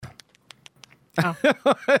Oh.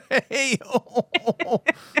 Hey,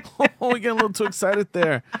 we get a little too excited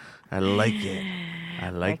there. I like it. I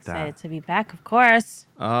like that. Excited to be back, of course.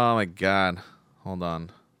 Oh my God. Hold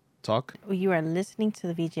on. Talk. You are listening to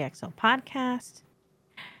the VGXL podcast.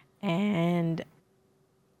 And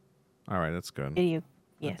all right, that's good. yes.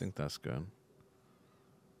 I think that's good.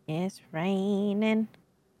 It's raining.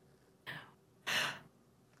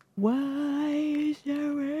 Why is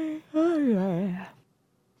it raining?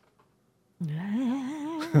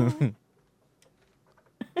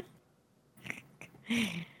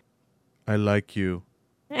 I like you.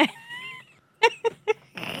 I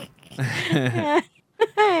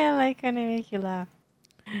like when I make you laugh.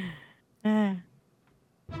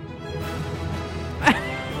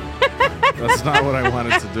 That's not what I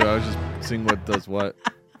wanted to do. I was just seeing what does what.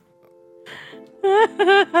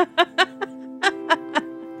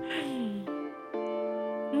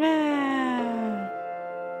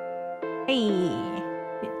 Hey.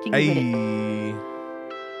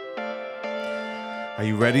 Are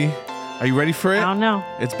you ready? Are you ready for it? I don't know.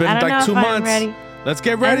 It's been like 2 months. Ready. Let's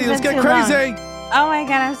get ready. Let's get crazy. Oh my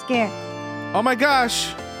God, I'm scared. Oh my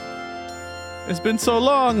gosh. It's been so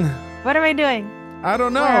long. What am I doing? I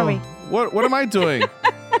don't know. Where are we? What am I doing?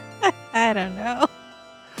 I don't know.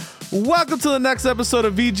 Welcome to the next episode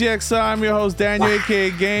of VGXL. I'm your host, Daniel,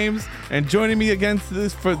 aka Games. And joining me again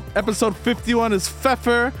for episode 51 is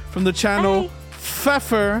Pfeffer from the channel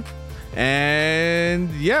Pfeffer. And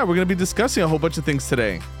yeah, we're going to be discussing a whole bunch of things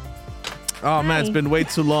today. Oh man, it's been way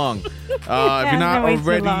too long. If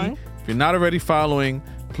you're not already following,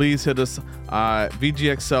 please hit us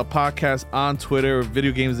VGXL podcast on Twitter,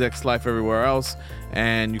 Video Games X Life everywhere else,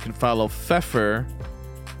 and you can follow Pfeffer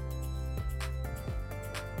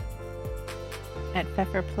at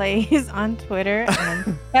Pfeffer Plays on Twitter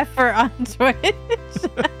and Pfeffer on Twitch.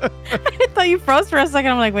 I thought you froze for a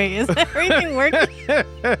second. I'm like, wait, is everything working?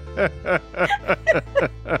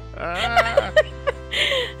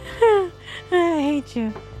 I hate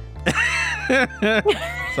you.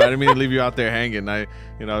 So I didn't mean to leave you out there hanging. I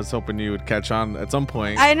was hoping you would catch on at some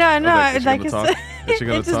point. I know. Is she gonna talk?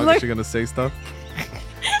 Is she gonna say stuff?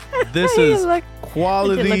 This is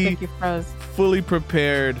quality, fully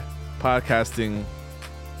prepared podcasting.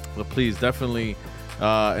 But please, definitely,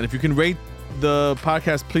 and if you can rate the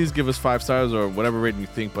podcast, please give us 5 stars or whatever rating you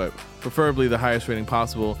think, but preferably the highest rating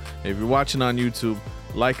possible. And if you're watching on YouTube,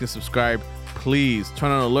 like and subscribe. Please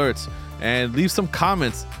turn on alerts and leave some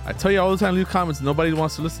comments. I tell you all the time, leave comments. Nobody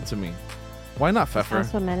wants to listen to me. Why not, Pfeffer?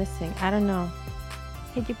 Sounds so menacing. I don't know.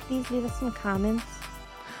 Could you please leave us some comments?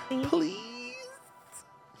 Please.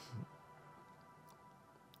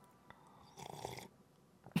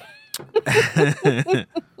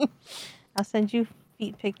 I'll send you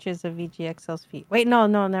feet pictures of VGXL's feet. Wait, no,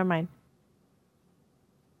 never mind.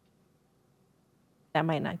 That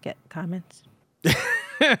might not get comments.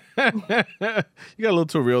 You got a little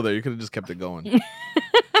too real there. You could have just kept it going.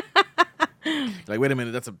 Like, wait a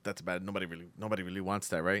minute, that's bad. Nobody really wants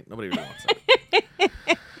that, right? Nobody really wants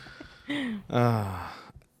that.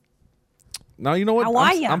 Now you know what?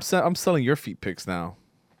 I'm selling your feet pics now.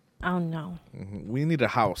 Oh no. We need a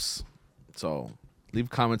house, so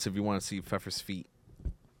leave comments if you want to see Pfeffer's feet.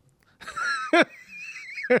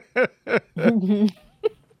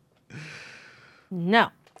 No.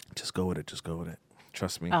 Just go with it.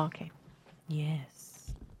 Trust me. Oh, okay.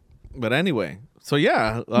 Yes. But anyway, so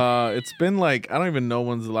yeah, it's been like, I don't even know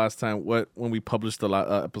when's the last time when we published the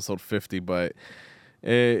episode 50, but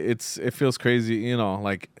it feels crazy,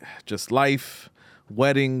 like just life,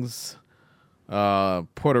 weddings,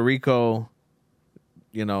 Puerto Rico,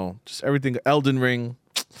 just everything. Elden Ring,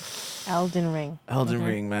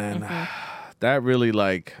 man. That really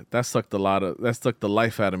that sucked the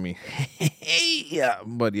life out of me. Yeah,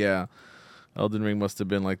 but yeah. Elden Ring must have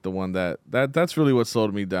been like the one that's really what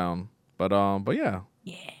slowed me down. But yeah.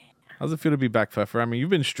 Yeah. How's it feel to be back, Pfeffer? I mean, you've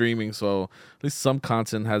been streaming, so at least some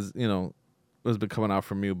content has been coming out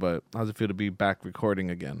from you, but how's it feel to be back recording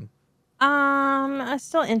again? It's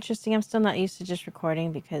still interesting. I'm still not used to just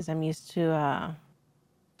recording because I'm used to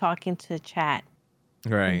talking to chat.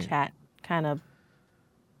 Right. And chat kind of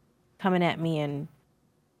coming at me and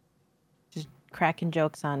just cracking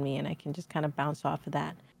jokes on me, and I can just kind of bounce off of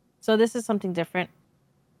that. So this is something different.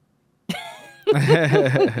 No,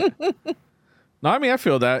 I mean, I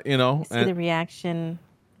feel that, I see the reaction.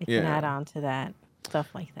 I can add on to that,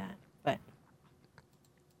 stuff like that. But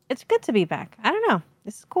it's good to be back. I don't know.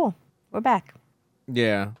 This is cool. We're back.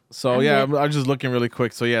 Yeah. So, I was just looking really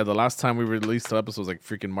quick. So, yeah, the last time we released the episode was like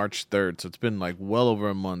freaking March 3rd. So, it's been like well over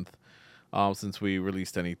a month since we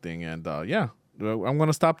released anything. And, I'm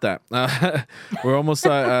gonna stop that. We're almost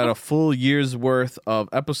at a full year's worth of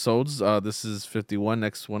episodes. This is 51.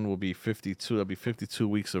 Next one will be 52. That'll be 52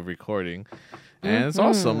 weeks of recording. And it's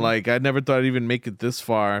awesome. Like, I never thought I'd even make it this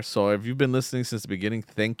far. So if you've been listening since the beginning,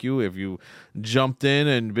 thank you. If you jumped in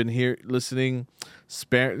and been here listening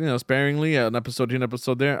sparingly, an episode here, an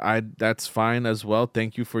episode there, that's fine as well.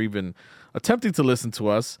 Thank you for even attempting to listen to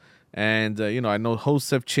us. And I know hosts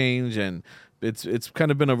have changed, and it's kind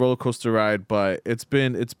of been a roller coaster ride, but it's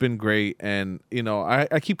been great. And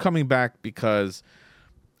I keep coming back because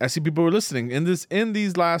I see people are listening in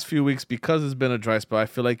these last few weeks because it's been a dry spell. I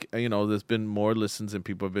feel like there's been more listens and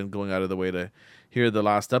people have been going out of the way to hear the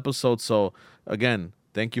last episode. So again,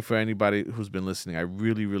 thank you for anybody who's been listening. I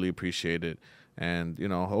really, really appreciate it, and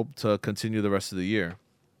hope to continue the rest of the year.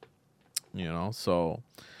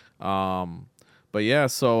 But yeah,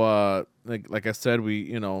 so like I said,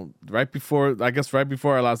 we right before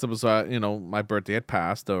our last episode, my birthday had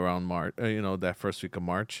passed around March, that first week of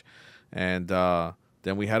March, and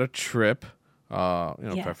then we had a trip.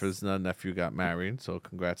 Yes. Pfeffer's nephew got married, so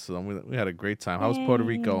congrats to them. We had a great time. How was Puerto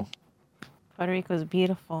Rico? Puerto Rico was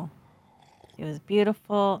beautiful. It was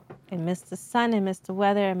beautiful. I missed the sun. I missed the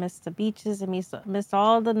weather. I missed the beaches. I missed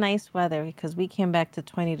all the nice weather because we came back to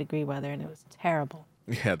 20-degree weather and it was terrible.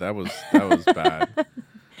 Yeah, that was bad.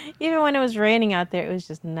 Even when it was raining out there, it was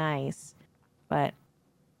just nice. But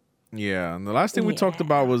yeah, and the last thing we talked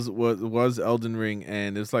about was Elden Ring,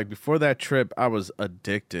 and it's like before that trip, I was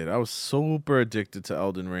addicted. I was super addicted to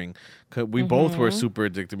Elden Ring. 'Cause we both were super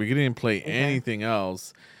addicted. We didn't play anything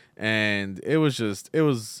else, and it was a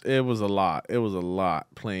lot. It was a lot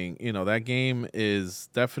playing. That game is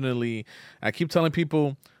definitely. I keep telling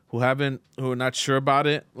people who are not sure about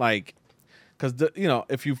it, like, because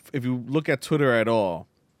if you look at Twitter at all,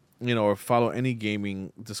 or follow any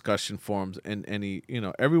gaming discussion forums and any,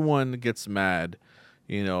 everyone gets mad,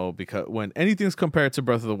 because when anything's compared to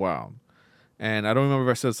Breath of the Wild, and I don't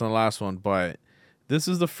remember if I said this on the last one, but this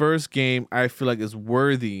is the first game I feel like is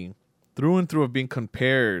worthy through and through of being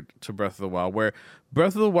compared to Breath of the Wild, where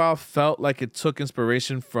Breath of the Wild felt like it took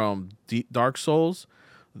inspiration from Dark Souls.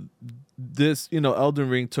 This, Elden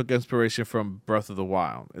Ring took inspiration from Breath of the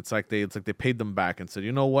Wild. It's like they paid them back and said,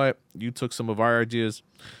 you know what? You took some of our ideas.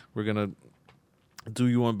 We're going to do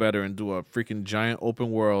you one better and do a freaking giant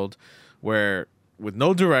open world where with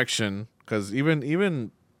no direction, because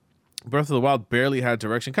even Breath of the Wild barely had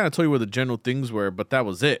direction. Kind of told you where the general things were, but that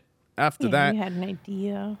was it. After that, you had an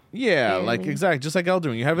idea. Yeah, barely. like exactly, just like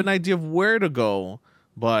Elden Ring. You have an idea of where to go,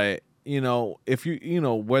 but if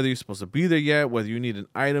whether you're supposed to be there yet, whether you need an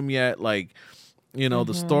item yet, like,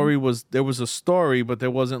 the story there was a story, but there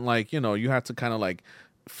wasn't like, you had to kind of like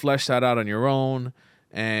flesh that out on your own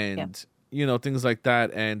and, things like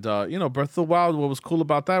that. And, Breath of the Wild, what was cool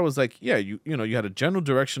about that was like, yeah, you had a general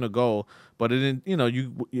direction to go, but it didn't,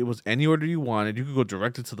 it was any order you wanted. You could go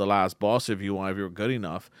directly to the last boss if you were good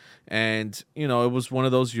enough. And, it was one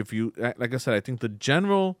of those, like I said, I think the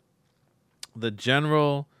general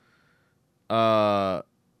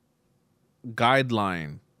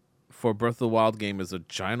guideline for Breath of the Wild game is a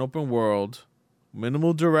giant open world,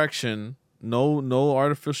 minimal direction, no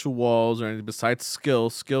artificial walls or anything besides skill.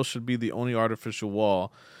 Skill should be the only artificial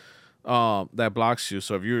wall that blocks you.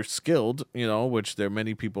 So if you're skilled, which there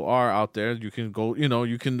many people are out there, you can go,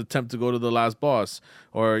 you can attempt to go to the last boss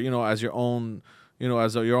or, as your own,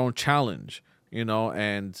 your own challenge,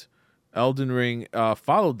 and Elden Ring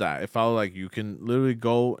followed that. It followed like you can literally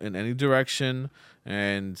go in any direction,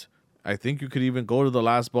 and I think you could even go to the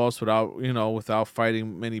last boss without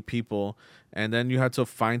fighting many people, and then you had to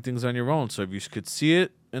find things on your own. So if you could see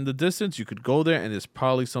it in the distance, you could go there, and there's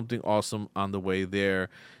probably something awesome on the way there,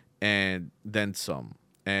 and then some.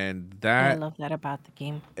 And that, I love that about the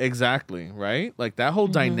game. Exactly, right? Like that whole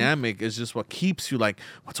dynamic is just what keeps you like,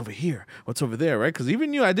 what's over here? What's over there, right? Because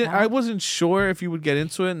even I wasn't sure if you would get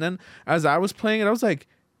into it. And then as I was playing it, I was like,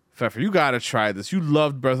 Pfeffer, you got to try this. You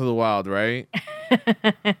loved Breath of the Wild, right?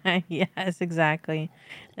 Yes, exactly.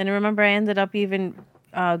 And I remember I ended up even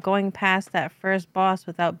going past that first boss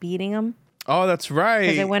without beating him. Oh, that's right.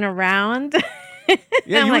 Because I went around.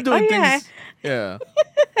 Yeah, you were doing things. Yeah. Yeah.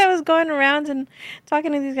 I was going around and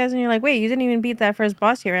talking to these guys, and you're like, wait, you didn't even beat that first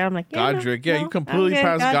boss here. And I'm like, yeah, Godric. You completely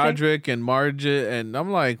passed Godric and Margit. And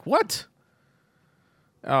I'm like, what?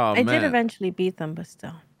 Oh, I man. did eventually beat them, but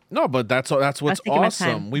still. No, but that's what's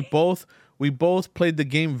awesome. We both played the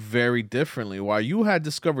game very differently. While you had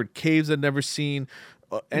discovered caves I'd never seen,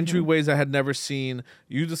 entryways I had never seen.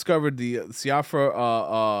 You discovered the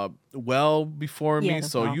Siafra well before me, Yeah,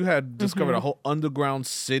 so well. you had discovered a whole underground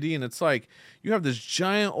city, and it's like you have this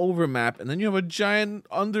giant overmap, and then you have a giant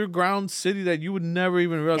underground city that you would never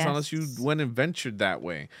even realize unless you Yes. went and ventured that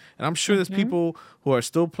way. And I'm sure there's people who are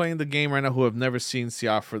still playing the game right now who have never seen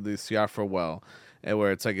Siafra, the Siafra well. And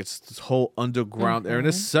where it's like it's this whole underground area. And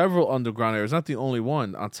there's several underground areas, not the only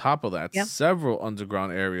one. On top of that, Yep. several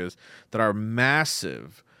underground areas that are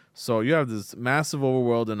massive. So you have this massive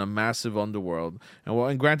overworld and a massive underworld.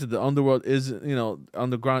 And granted, the underworld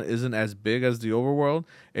underground isn't as big as the overworld.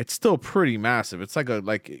 It's still pretty massive. It's like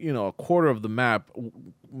a quarter of the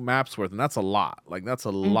map's worth, and that's a lot. Like that's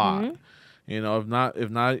a lot. If not,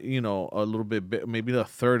 a little bit, maybe a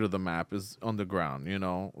third of the map is underground,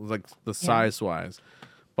 like the size wise.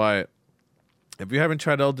 But if you haven't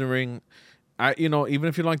tried Elden Ring, even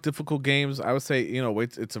if you like difficult games, I would say,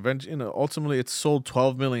 it's eventually, ultimately it's sold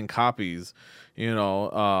 12 million copies,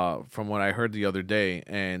 from what I heard the other day.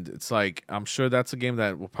 And it's like, I'm sure that's a game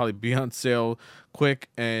that will probably be on sale quick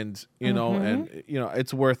and,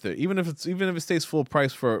 it's worth it. Even if it stays full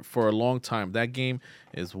price for a long time, that game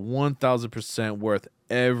is 1000% worth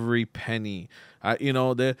every penny.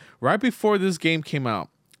 Right before this game came out,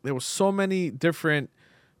 there were so many different,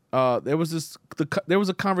 there was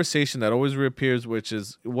a conversation that always reappears, which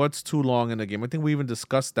is what's too long in the game. I think we even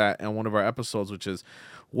discussed that in one of our episodes, which is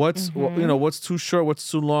what's too short,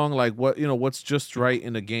 what's too long, like what's just right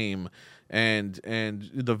in a game, and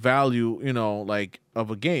the value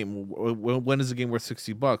of a game. When is a game worth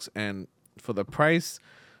 $60? And for the price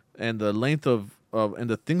and the length of and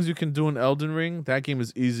the things you can do in Elden Ring, that game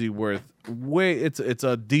is easily worth it's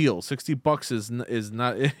a deal. $60 is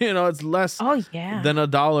not it's less than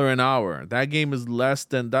 $1 an hour. That game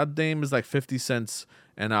is like 50 cents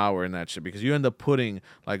an hour in that shit, because you end up putting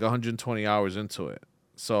like 120 hours into it.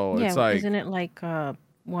 So it's like, isn't it like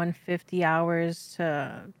 150 hours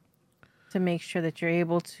to make sure that you're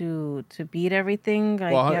able to beat everything?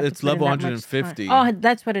 Like, well, you have to it's put in level that much 150. time. Oh,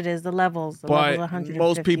 that's what it is. The levels. The But levels 150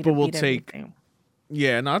 most people to will beat take everything.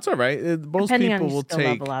 Yeah, no, it's all right. Most Depending people on your will skill take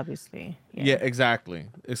level, obviously. Yeah, exactly.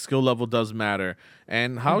 Skill level does matter,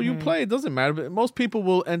 and how you play, it doesn't matter. But most people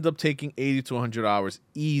will end up taking 80 to 100 hours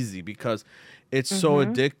easy, because it's so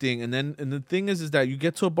addicting. And the thing is that you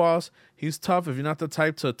get to a boss, he's tough. If you're not the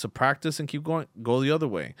type to practice and keep going, go the other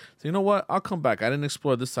way. So you know what? I'll come back. I didn't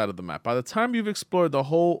explore this side of the map. By the time you've explored the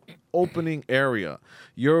whole opening area,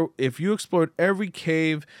 if you explored every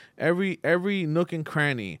cave, every nook and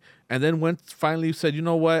cranny, and then when finally you said, you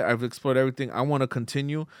know what, I've explored everything, I want to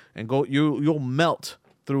continue and go, you'll melt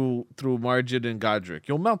through Margit and Godric.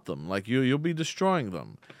 You'll melt them. Like you'll be destroying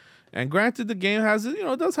them. And granted, the game has it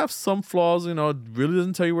does have some flaws. It really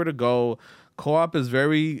doesn't tell you where to go. Co-op is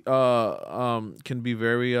very can be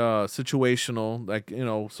very situational. Like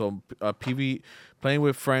so PV playing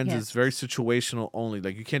with friends is very situational only.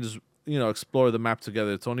 Like you can't just explore the map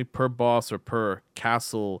together. It's only per boss or per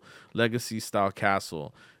castle, legacy style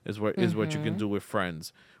castle is what you can do with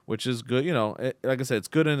friends, which is good. Like I said, it's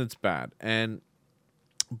good and it's bad.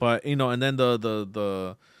 But and then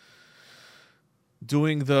the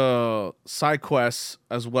doing the side quests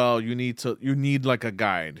as well, you need like a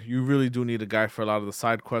guide. You really do need a guide for a lot of the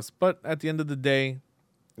side quests. But at the end of the day,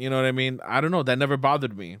 you know what I mean? I don't know. That never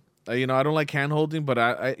bothered me. I don't like hand holding, but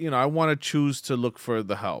I want to choose to look for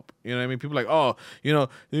the help. You know what I mean? People are like, oh,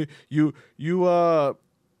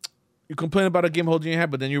 you complain about a game holding your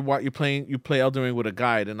hand, but then you play Elden Ring with a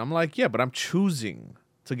guide, and I'm like, yeah, but I'm choosing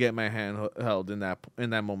to get my hand held in that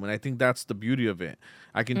moment. I think that's the beauty of it.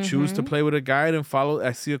 I can choose to play with a guide and follow.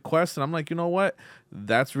 I see a quest and I'm like, you know what?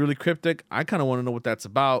 That's really cryptic. I kind of want to know what that's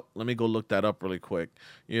about. Let me go look that up really quick,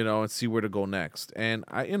 and see where to go next. And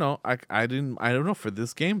I don't know, for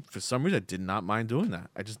this game, for some reason, I did not mind doing that.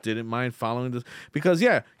 I just didn't mind following this, because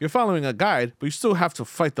you're following a guide, but you still have to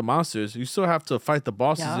fight the monsters. You still have to fight the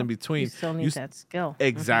bosses in between. You still need that skill.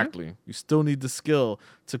 Exactly. You still need the skill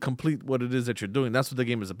to complete what it is that you're doing. That's what the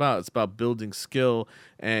game is about. It's about building skill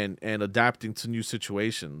and adapting to new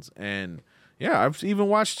situations. And yeah, I've even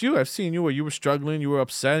watched you. I've seen you where you were struggling, you were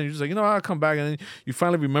upset, and you're just like, I'll come back. And then you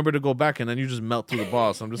finally remember to go back, and then you just melt through the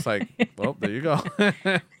boss. I'm just like, well, there you go.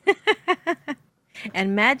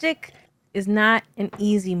 And Magic is not an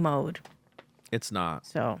easy mode. It's not.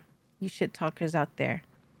 So you shit talkers out there.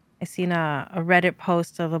 I seen a Reddit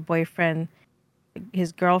post of a boyfriend.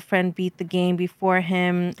 His girlfriend beat the game before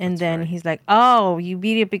him, and then he's like, oh, you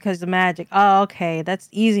beat it because of Magic. Oh, okay, that's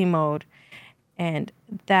easy mode. And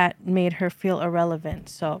that made her feel irrelevant.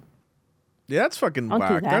 So Yeah, that's fucking Don't do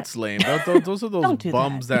whack. that. That's lame. Those are those Don't do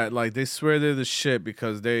bums that. that like they swear they're the shit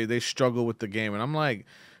because they struggle with the game, and I'm like,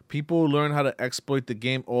 people learn how to exploit the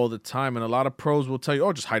game all the time, and a lot of pros will tell you,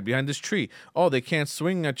 oh, just hide behind this tree. Oh, they can't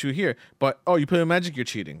swing at you here, but oh, you play with Magic, you're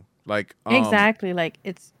cheating. Like Exactly. Like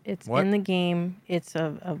it's what? in the game. It's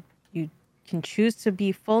a you can choose to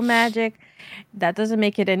be full magic. That doesn't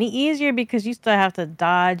make it any easier because you still have to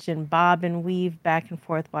dodge and bob and weave back and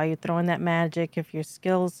forth while you're throwing that magic. If your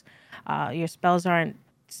skills, your spells aren't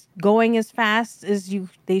going as fast as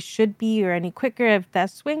they should be or any quicker, if that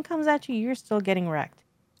swing comes at you, you're still getting wrecked.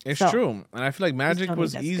 It's So true, and I feel like you Magic still need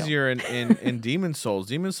was that skill. easier in Demon Souls.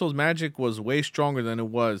 Demon Souls Magic was way stronger than it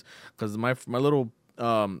was because my little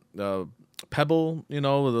pebble, you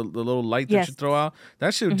know, the little light that you Yes. throw out,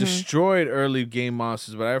 that shit Mhm. destroyed early game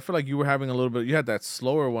monsters. But I feel like you were having a little bit. You had that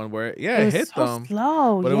slower one where It it was hit so them,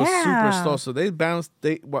 slow. but it was super slow. Yeah. So they bounced.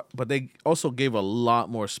 But they also gave a lot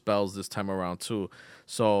more spells this time around too.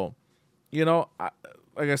 So, you know,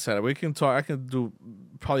 like I said, we can talk. I can do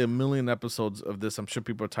probably a million episodes of this. I'm sure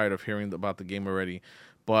people are tired of hearing about the game already.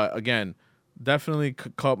 But again, definitely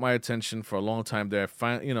caught my attention for a long time there.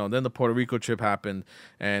 You know, then the Puerto Rico trip happened,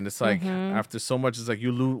 and it's like after so much, it's like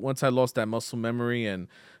you lose. Once I lost that muscle memory, and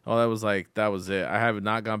that was it. I have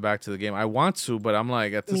not gone back to the game. I want to, but I'm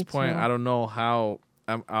like at this Me point, too. I don't know how.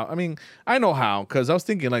 I mean, I know how because I was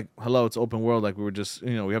thinking like, hello, it's open world. Like we were just,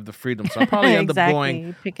 you know, we have the freedom. So I probably end up Exactly. going.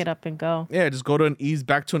 You pick it up and go. Yeah, just go to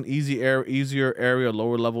back to an easier area,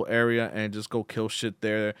 lower level area, and just go kill shit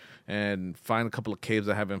there and find a couple of caves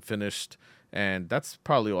I haven't finished. And that's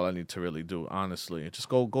probably all I need to really do, honestly. Just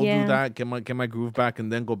go Yeah. do that, get my groove back,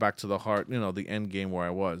 and then go back to the heart, you know, the end game where I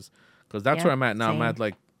was, because that's Yeah, where I'm at now. I'm same. at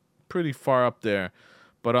like pretty far up there,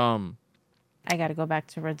 but I got to go back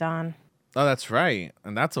to Radon. oh, that's right,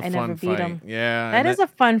 and that's a I fun never beat fight. him. Yeah, That is a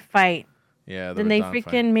fun fight. yeah. Then they Radahn freaking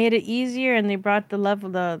fight. made it easier and they brought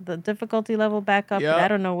the difficulty level back up. Yeah. And I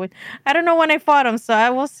don't know when I fought him, so I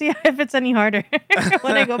will see if it's any harder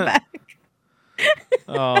when I go back.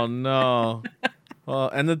 Oh no. Well,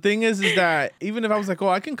 and the thing is that even if I was like, oh,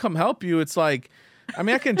 I can come help you, it's like, I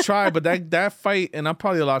mean, I can try, but that fight, and I'm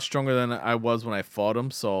probably a lot stronger than I was when I fought him,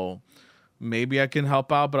 so maybe I can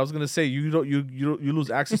help out. But I was gonna say you lose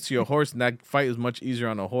access to your horse, and that fight is much easier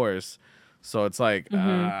on a horse. So it's like, you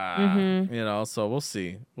know. So we'll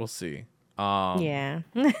see. Yeah.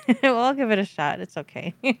 Well, I'll give it a shot. It's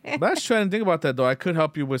okay. But I was trying to think about that though. I could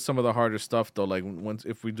help you with some of the harder stuff though. Like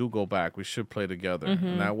if we do go back, we should play together,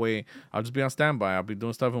 and that way I'll just be on standby. I'll be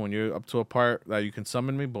doing stuff, and when you're up to a part that you can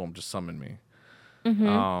summon me, boom, just summon me.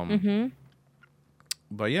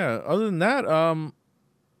 But yeah, other than that,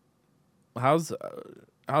 how's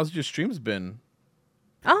your streams been?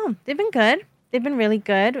 Oh, they've been good. They've been really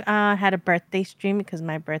good. I had a birthday stream because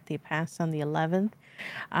my birthday passed on the 11th.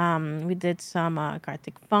 We did some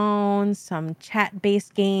Gartic phones, some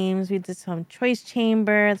chat-based games. We did some Choice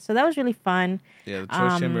Chamber. So that was really fun. Yeah, the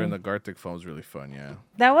Choice Chamber and the Gartic phone was really fun. Yeah.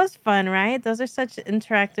 That was fun, right? Those are such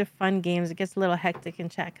interactive, fun games. It gets a little hectic in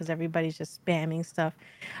chat because everybody's just spamming stuff.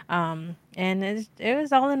 And it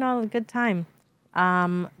was all in all a good time.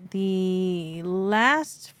 The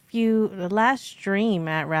last stream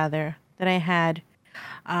that I had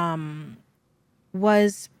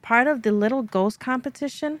was part of the Little Ghost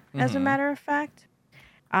competition, as a matter of fact.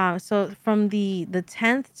 So from the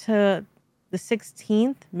 10th to the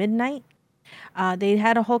 16th, midnight, they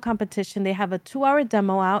had a whole competition. They have a 2-hour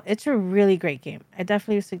demo out. It's a really great game. I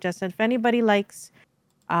definitely suggest it. If anybody likes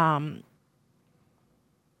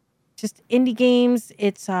just indie games,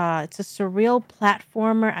 it's a surreal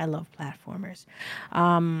platformer. I love platformers.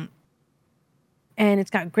 And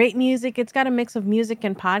it's got great music. It's got a mix of music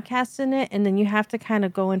and podcasts in it. And then you have to kind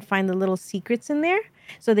of go and find the little secrets in there.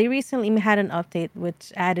 So they recently had an update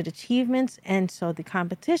which added achievements. And so the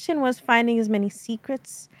competition was finding as many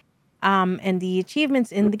secrets and the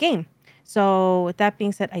achievements in the game. So with that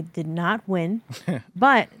being said, I did not win.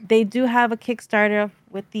 But they do have a Kickstarter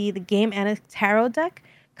with the game and a tarot deck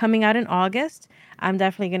coming out in August. I'm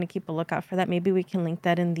definitely going to keep a lookout for that. Maybe we can link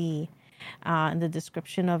that in the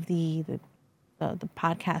description of the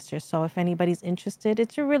podcaster. So if anybody's interested,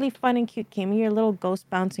 it's a really fun and cute game. You're a little ghost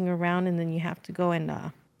bouncing around, and then you have to go and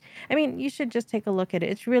I mean, you should just take a look at it.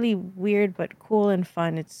 It's really weird but cool and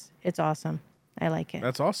fun. It's awesome. I like it.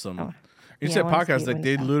 That's awesome. Oh, You yeah, said I wanna see podcast, it like when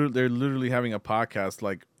it's out. they're literally having a podcast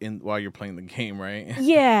like while you're playing the game, right?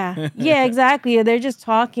 Yeah, exactly. They're just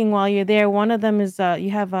talking while you're there. One of them is you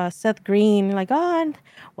have Seth Green, like, oh, and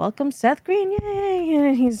welcome Seth Green, yay!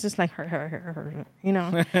 And he's just like, her, you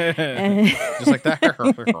know, and, Just like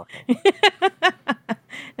that.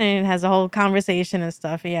 and it has a whole conversation and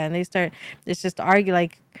stuff. Yeah, and they start. It's just argue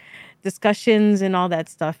like discussions and all that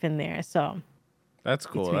stuff in there. So That's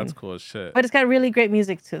cool. between, That's cool as shit. but it's got really great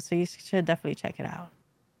music too. So you should definitely check it out.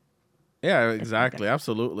 Yeah, It's really good. exactly.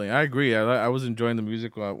 Absolutely. I agree. I was enjoying the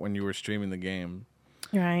music when you were streaming the game.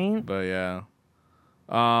 Right? But yeah.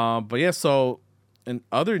 But yeah, so in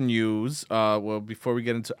other news, well, before we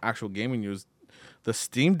get into actual gaming news, the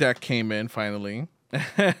Steam Deck came in finally.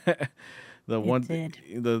 The It one, did.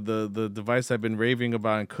 the device I've been raving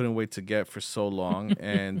about and couldn't wait to get for so long.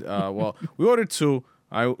 And well, we ordered two.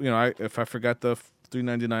 If I forgot the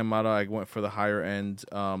 $399 model, I went for the higher end,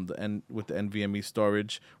 with the NVMe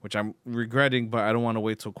storage, which I'm regretting, but I don't want to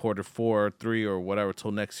wait till quarter 4 or 3 or whatever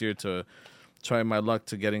till next year to try my luck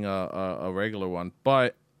to getting a regular one.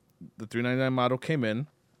 But the $399 model came in,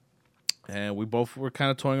 and we both were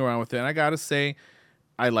kind of toying around with it. And I gotta say,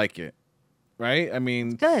 I like it. Right? I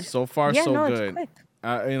mean, Good. so far Yeah, so no, good. it's quick.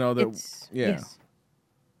 It's Yeah. yes.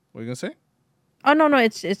 What are you gonna say? Oh no,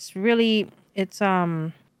 it's really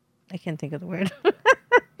I can't think of the word.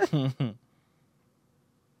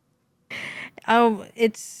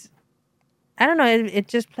 It's I don't know. It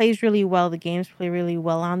just plays really well. The games play really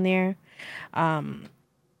well on there. Um,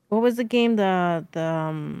 what was the game? The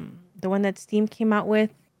one that Steam came out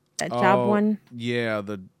with, that job Oh one. yeah,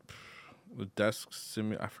 the desk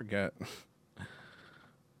I forget.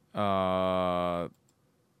 I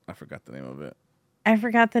forgot the name of it. I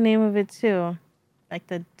forgot the name of it too. Like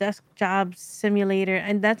the desk job simulator,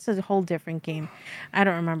 and that's a whole different game. I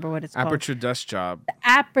don't remember what it's called. Aperture Desk Job.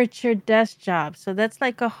 Aperture Desk Job. So that's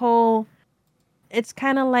like a whole. It's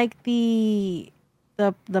kind of like the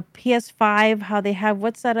PS5. How they have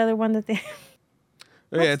what's that other one that they? Yeah,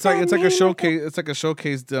 What's that it's like a name again? showcase. It's like a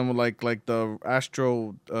showcase demo, like the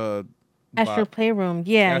Astro Playroom.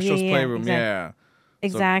 Yeah, yeah, Astro's yeah. Playroom. Exactly. Yeah. So,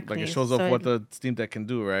 Exactly. like it shows So off what the Steam Deck can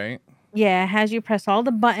do, right? yeah, it has you press all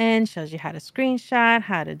the buttons, shows you how to screenshot,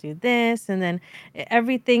 how to do this, and then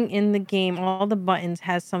everything in the game, all the buttons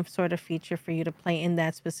has some sort of feature for you to play in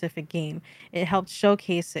that specific game. It helps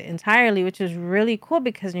showcase it entirely, which is really cool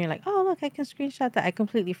because you're like, oh, look, I can screenshot that. I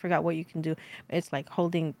completely forgot what you can do. It's like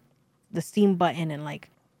holding the Steam button and like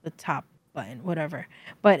the top button, whatever.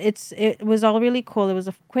 But it was all really cool. It was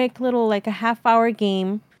a quick little like a half-hour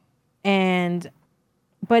game, and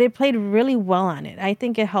but it played really well on it. I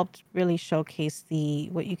think it helped really showcase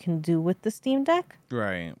what you can do with the Steam Deck.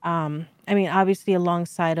 Right. I mean, obviously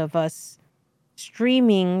alongside of us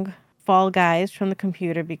streaming Fall Guys from the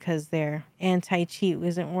computer because their anti-cheat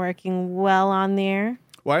wasn't working well on there.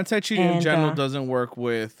 Well, anti-cheat in And general doesn't work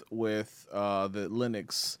with the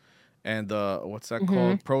Linux and what's that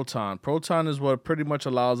called? Proton. Proton is what pretty much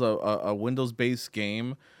allows a Windows-based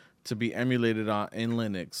game to be emulated in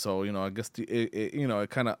Linux. So I guess it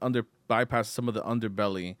kind of bypasses some of the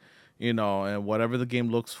underbelly, and whatever the game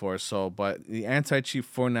looks for. So, but the anti-cheat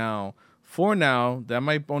for now, that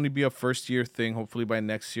might only be a first year thing. Hopefully by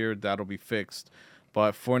next year that'll be fixed.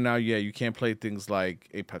 But for now, yeah, you can't play things like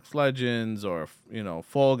Apex Legends or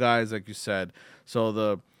Fall Guys, like you said. So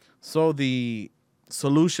the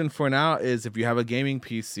solution for now is if you have a gaming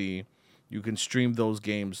PC, you can stream those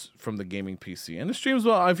games from the gaming PC, and it streams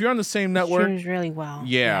well. If you're on the same network, streams really well.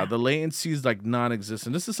 yeah, the latency is like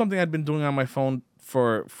non-existent. This is something I've been doing on my phone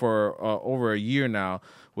for over a year now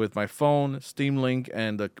with my phone, Steam Link,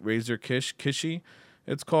 and the Razer Kishi.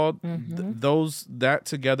 It's called. That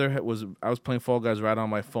together I was playing Fall Guys right on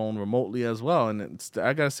my phone remotely as well, and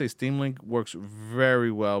I gotta say Steam Link works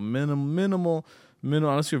very well. Minimal.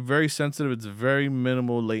 Unless you're very sensitive, it's very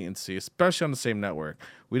minimal latency, especially on the same network.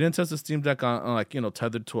 We didn't test the Steam Deck on like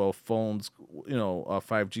tethered to a phone's a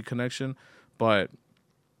 5G connection, but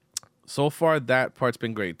so far that part's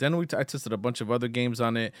been great. Then I tested a bunch of other games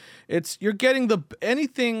on it. You're getting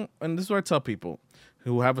anything, and this is what I tell people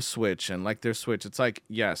who have a Switch and like their Switch. It's like,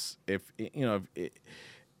 yes,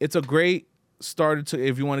 it's a great started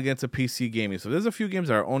if you want to get into PC gaming. So there's a few games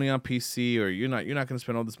that are only on PC, or you're not going to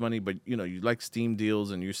spend all this money, but you like Steam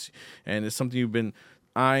deals and it's something you've been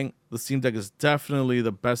eyeing. The Steam Deck is definitely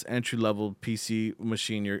the best entry level PC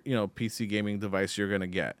machine, PC gaming device you're going to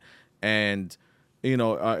get. And it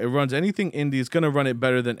runs anything indie. It's going to run it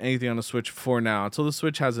better than anything on the Switch for now, until the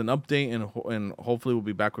Switch has an update and hopefully will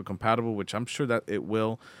be backward compatible, which I'm sure that it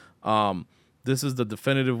will. This is the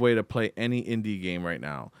definitive way to play any indie game right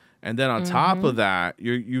now. And then on top of that,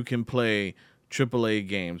 you can play AAA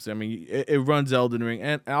games. I mean, it runs Elden Ring,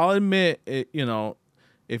 and I'll admit, it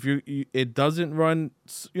doesn't run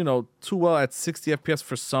too well at 60 FPS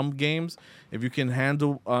for some games. If you can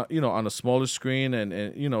handle on a smaller screen,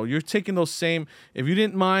 and you're taking those same. If you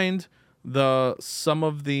didn't mind some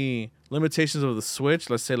of the limitations of the Switch.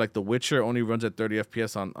 Let's say like The Witcher only runs at 30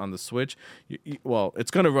 FPS on the Switch. Well,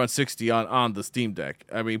 it's gonna run 60 on the Steam Deck.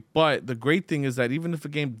 I mean, but the great thing is that even if a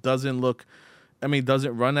game doesn't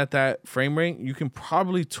run at that frame rate, you can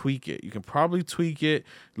probably tweak it. You can probably tweak it,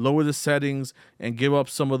 lower the settings, and give up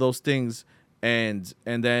some of those things, and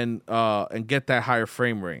then get that higher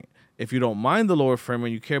frame rate. If you don't mind the lower frame rate,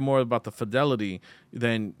 you care more about the fidelity,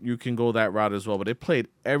 then you can go that route as well. But it played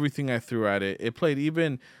everything I threw at it. It played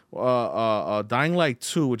even Dying Light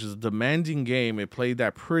 2, which is a demanding game. It played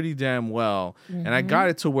that pretty damn well. Mm-hmm. And I got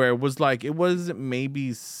it to where it was like, it wasn't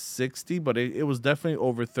maybe 60, but it was definitely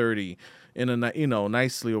over 30. In a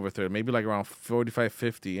nicely over 30, maybe like around 45,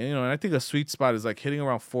 50. And I think a sweet spot is like hitting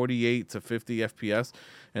around 48 to 50 FPS,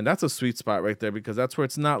 and that's a sweet spot right there, because that's where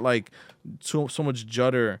it's not like so much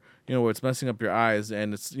judder, where it's messing up your eyes,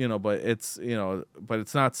 and it's but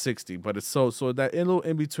it's not 60, but it's so that little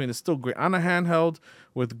in between is still great on a handheld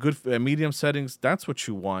with good medium settings. That's what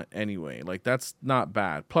you want anyway. Like, that's not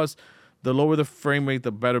bad. Plus, the lower the frame rate,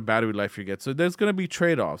 the better battery life you get. So there's going to be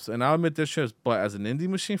trade-offs. And I'll admit this shit, but as an indie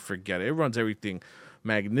machine, forget it. It runs everything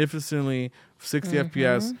magnificently, 60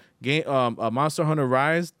 FPS. Game, Monster Hunter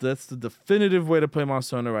Rise, that's the definitive way to play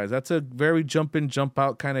Monster Hunter Rise. That's a very jump in, jump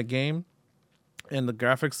out kind of game. And the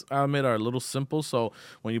graphics, I'll admit, are a little simple. So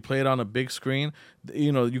when you play it on a big screen,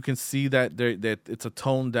 you can see that it's a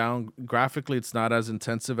toned down. Graphically, it's not as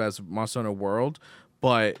intensive as Monster Hunter World.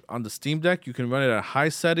 But on the Steam Deck, you can run it at high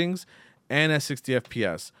settings and at 60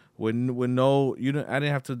 FPS I didn't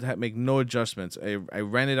have to make no adjustments. I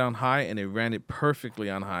ran it on high, and it ran it perfectly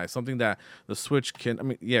on high. Something that the Switch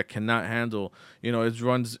cannot handle. It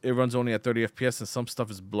runs only at 30 FPS, and some stuff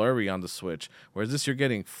is blurry on the Switch. Whereas this, you're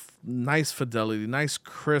getting nice fidelity, nice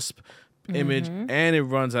crisp image, and it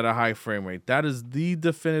runs at a high frame rate. That is the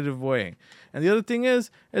definitive way. And the other thing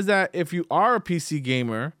is that if you are a PC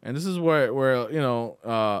gamer, and this is where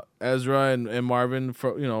Ezra and Marvin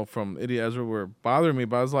from Idiot Ezra were bothering me,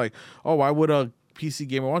 but I was like, oh, why would a PC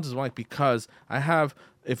gamer want this? I'm like, because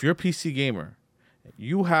if you're a PC gamer,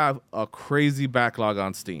 you have a crazy backlog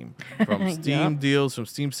on Steam from Steam deals, from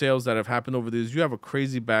Steam sales that have happened over the years. You have a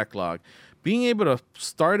crazy backlog. Being able to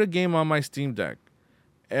start a game on my Steam Deck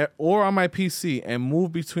or on my PC and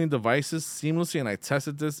move between devices seamlessly, and I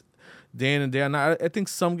tested this day in and day out. Now, I think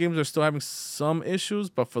some games are still having some issues,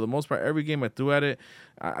 but for the most part, every game I threw at it,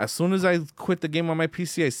 as soon as I quit the game on my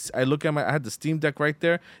PC, I look at I had the Steam Deck right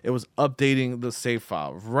there. It was updating the save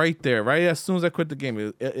file right there. Right as soon as I quit the game,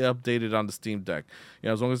 it updated on the Steam Deck.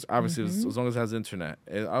 As long as obviously as long as it has internet.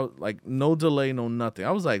 Like no delay, no nothing.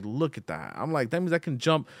 I was like, look at that. I'm like, that means I can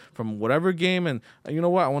jump from whatever game, and you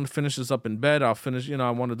know what? I want to finish this up in bed. I'll finish.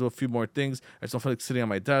 I want to do a few more things. I just don't feel like sitting on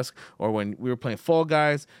my desk. Or when we were playing Fall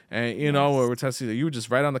Guys, and where we're testing that, you were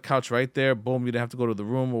just right on the couch right there. Boom, you didn't have to go to the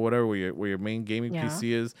room or whatever where your main gaming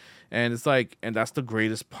PC is. And it's like, and that's the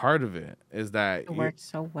greatest part of it, is that it works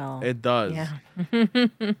so well. It does. Yeah.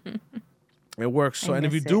 It works so. And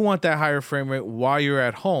if you do want that higher frame rate while you're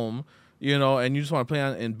at home, and you just want to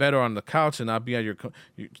play in bed or on the couch and not be at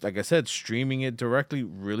like I said, streaming it directly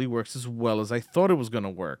really works as well as I thought it was going to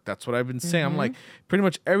work. That's what I've been saying. I'm like, pretty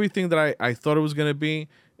much everything that I thought it was going to be,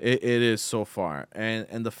 it is so far.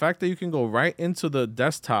 And the fact that you can go right into the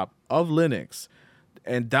desktop of Linux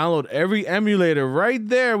and download every emulator right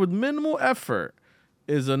there with minimal effort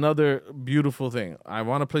is another beautiful thing. I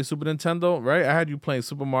want to play Super Nintendo, right? I had you playing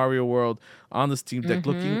Super Mario World on the Steam Deck,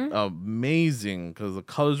 looking amazing because the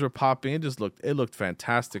colors were popping. It looked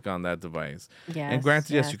fantastic on that device. Yes, and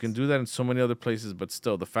granted, yes, you can do that in so many other places, but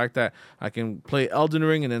still, the fact that I can play Elden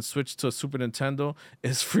Ring and then switch to a Super Nintendo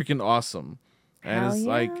is freaking awesome. And it's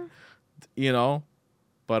like,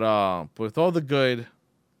 but with all the good,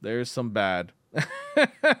 there's some bad.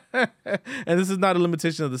 And this is not a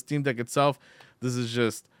limitation of the Steam Deck itself. This is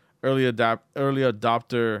just early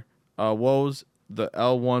adopter woes. The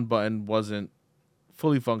L1 button wasn't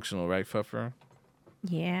fully functional, right, Pfeffer?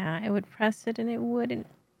 Yeah, it would press it and it wouldn't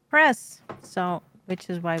press. So, which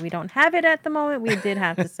is why we don't have it at the moment. We did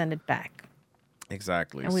have to send it back.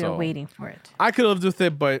 Exactly. And we were waiting for it. I could have lived with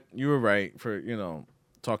it, but you were right for,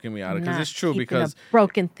 talking me out of it, because it's true, because a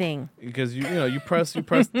broken thing, because you press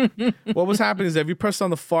what was happening is that if you press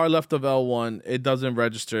on the far left of L1, it doesn't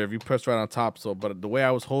register if you press right on top. So but the way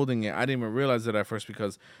I was holding it, I didn't even realize it at first,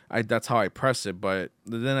 because that's how I press it. But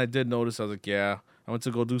then I did notice, I was like, I went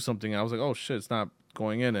to go do something, I was like, oh shit, it's not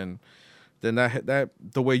going in. And then that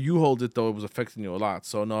the way you hold it, though, it was affecting you a lot.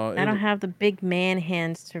 So no, I don't have the big man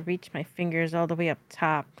hands to reach my fingers all the way up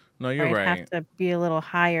top. No, you're right. I have to be a little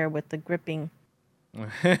higher with the gripping.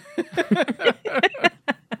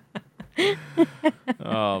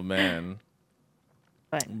 Oh man.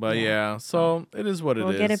 But yeah, yeah, so it is what it is.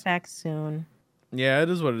 we'll get it back soon. Yeah, it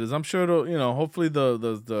is what it is. I'm sure it'll, hopefully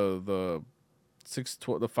the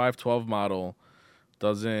 612 the 512 model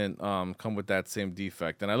doesn't come with that same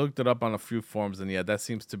defect. And I looked it up on a few forums, and yeah, that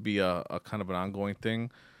seems to be a kind of an ongoing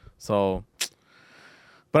thing. So,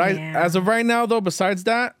 but Yeah. as of right now though, besides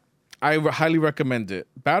that, I highly recommend it.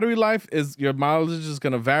 Battery life is your mileage is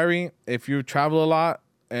gonna vary if you travel a lot.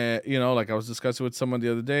 Like I was discussing with someone the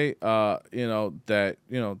other day,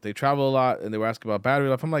 they travel a lot and they were asking about battery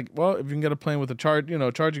life. I'm like, well, if you can get a plane with a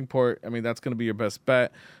charging port, I mean, that's going to be your best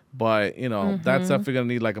bet. But, that's definitely going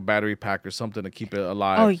to need like a battery pack or something to keep it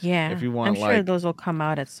alive. Oh yeah, If you want I'm sure like, those will come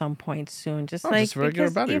out at some point soon. Just like just a regular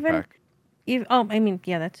because battery pack. I mean,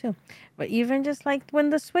 yeah, that too. But even just like when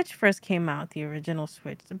the Switch first came out, the original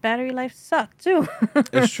Switch, the battery life sucked too.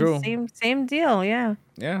 It's true. Same deal, yeah.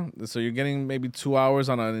 Yeah. So you're getting maybe 2 hours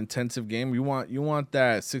on an intensive game. You want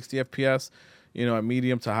that 60 FPS, at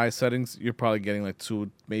medium to high settings. You're probably getting like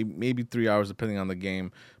 2, maybe 3 hours depending on the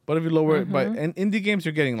game. But if you lower it, but in indie games,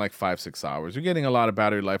 you're getting like 5-6 hours. You're getting a lot of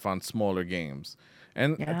battery life on smaller games.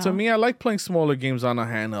 And Yeah. to me, I like playing smaller games on a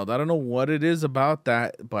handheld. I don't know what it is about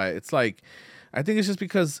that, but it's like, I think it's just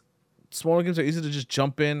because smaller games are easy to just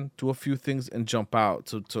jump in, do a few things, and jump out.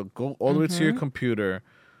 To go all the way to your computer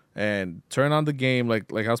and turn on the game,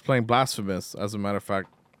 like I was playing Blasphemous, as a matter of fact.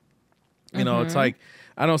 It's like,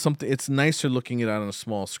 I don't know, something. It's nicer looking at it on a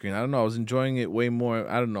small screen. I don't know. I was enjoying it way more.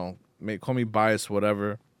 I don't know. Call me biased,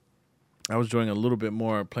 whatever. I was enjoying a little bit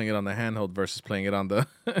more playing it on the handheld versus playing it on the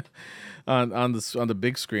on the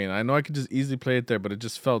big screen. I know I could just easily play it there, but it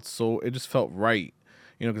just felt right.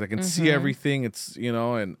 Because I can see everything. It's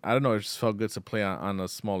and I don't know. It just felt good to play on a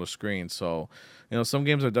smaller screen. So, some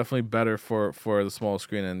games are definitely better for the small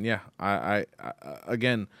screen. And yeah, I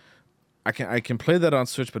again, I can play that on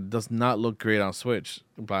Switch, but it does not look great on Switch.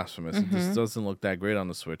 Blasphemous. It just doesn't look that great on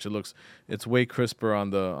the Switch. It's way crisper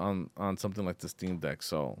on something like the Steam Deck.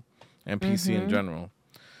 So. And PC in general,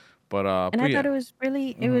 but And but I yeah. thought it was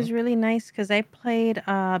really nice because I played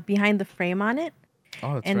behind the frame on it.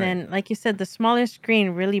 Oh, that's And right. then, like you said, the smaller screen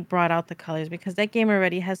really brought out the colors because that game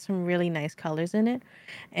already has some really nice colors in it.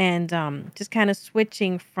 And just kind of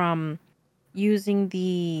switching from using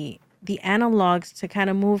the analogs to kind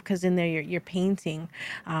of move because in there you're painting.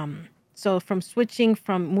 So from switching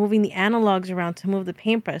from moving the analogs around to move the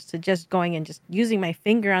paintbrush to just going and just using my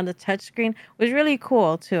finger on the touch screen was really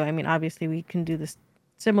cool too. I mean, obviously we can do this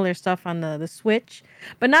similar stuff on the Switch,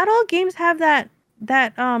 but not all games have that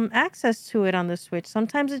access to it on the Switch.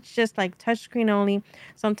 Sometimes it's just like touchscreen only.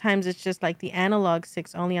 Sometimes it's just like the analog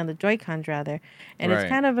sticks only on the Joy-Cons rather. And it's Right.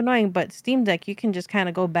 kind of annoying, but Steam Deck you can just kind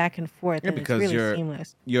of go back and forth Yeah, and it's because really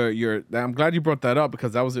seamless. you're. I'm glad you brought that up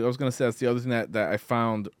because I was gonna say that's the other thing that I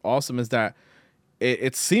found awesome is that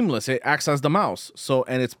it's seamless. It acts as the mouse. So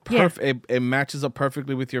and it's Yeah. perfect. It matches up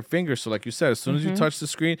perfectly with your fingers. So like you said, as soon as you touch the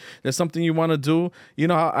screen, there's something you want to do.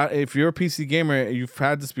 How if you're a PC gamer, you've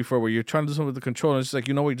had this before where you're trying to do something with the controller. And it's just like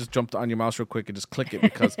you just jump on your mouse real quick and just click it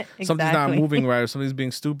because something's not Exactly. moving right or something's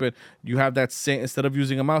being stupid. You have that same instead of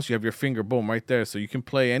using a mouse, you have your finger, boom, right there. So you can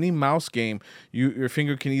play any mouse game. Your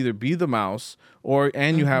finger can either be the mouse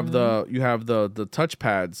and you have the touch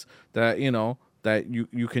pads that that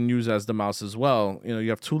you can use as the mouse as well. You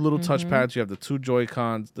have two little touch pads. You have the two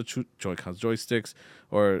joysticks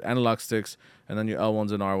or analog sticks, and then your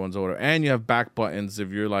L1s and R1s order. And you have back buttons if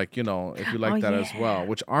you're like, if you like Oh, that as well, yeah.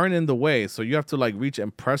 which aren't in the way. So you have to like reach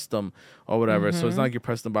and press them or whatever. So it's not like you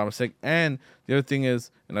press them by mistake. And the other thing is,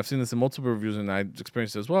 and I've seen this in multiple reviews and I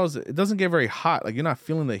experienced it as well, is it doesn't get very hot. Like you're not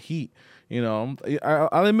feeling the heat.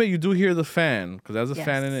 I'll admit you do hear the fan because there's a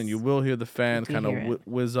fan in it, and you will hear the fan do kind hear of it.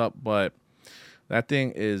 whiz up, but. That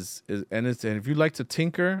thing is and if you like to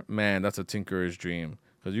tinker, man, that's a tinkerer's dream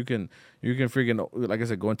because you can freaking, like I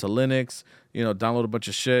said, go into Linux, download a bunch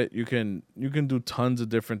of shit. You can do tons of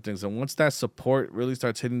different things, and once that support really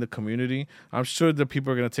starts hitting the community, I'm sure that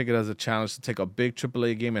people are gonna take it as a challenge to take a big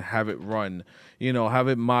AAA game and have it run, have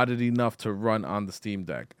it modded enough to run on the Steam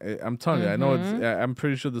Deck. I'm telling you, I know I'm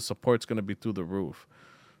pretty sure the support's gonna be through the roof.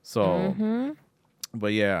 So,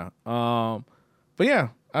 but yeah.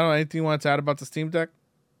 I don't know. Anything you want to add about the Steam Deck?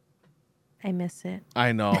 I miss it.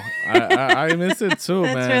 I know. I miss it too,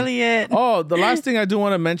 man. That's really it. Oh, the last thing I do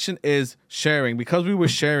want to mention is sharing because we were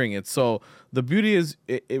sharing it. So the beauty is,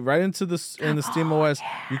 it right into the Steam OS,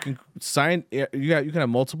 you can sign. You can have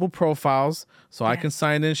multiple profiles. So I can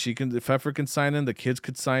sign in. Pfeffer can sign in. The kids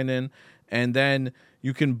could sign in, and then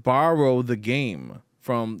you can borrow the game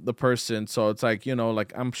from the person. So it's like,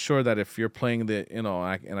 like I'm sure that if you're playing and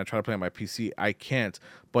I try to play on my PC, I can't.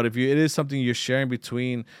 But if it is something you're sharing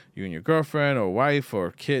between you and your girlfriend or wife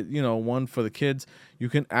or kid, one for the kids, you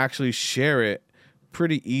can actually share it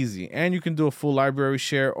pretty easy. And you can do a full library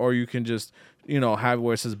share, or you can just, have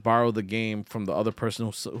where it says borrow the game from the other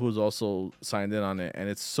person who's also signed in on it. And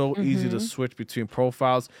it's so easy to switch between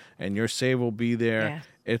profiles, and your save will be there. Yeah.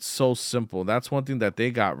 It's so simple. That's one thing that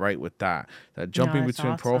they got right with that. That jumping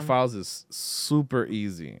between profiles is super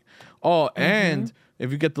easy. Oh, and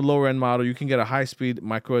if you get the lower end model, you can get a high speed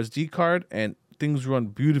micro SD card, and things run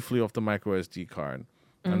beautifully off the micro SD card.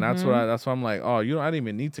 And that's why I'm like, I didn't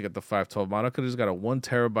even need to get the 512 model. I could have just got a 1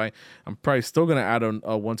 terabyte. I'm probably still gonna add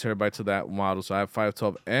a 1 terabyte to that model, so I have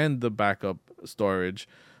 512 and the backup storage.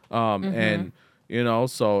 And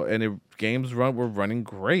games were running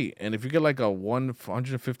great. And if you get like a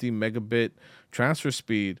 150 megabit transfer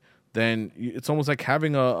speed, then it's almost like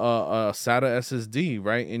having a SATA SSD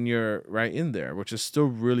right in there, which is still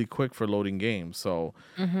really quick for loading games. So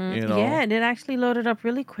yeah, it actually loaded up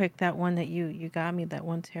really quick. That one that you got me, that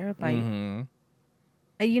 1 terabyte.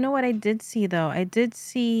 You know what I did see though? I did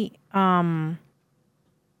see someone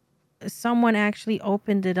actually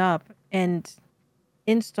opened it up and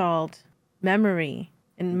installed memory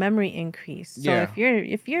increase. So if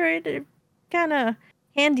you're kind of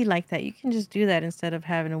handy like that, you can just do that instead of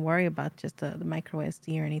having to worry about just the micro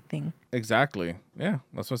SD or anything. Exactly. Yeah,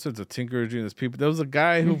 that's what I said. It's a tinker genius people. There was a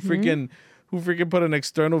guy who freaking put an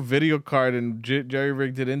external video card and jerry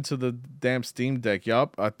rigged it into the damn Steam Deck.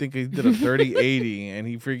 Yup, I think he did a 3080 and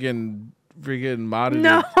he freaking modded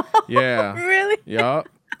it. Yeah. Really? Yup.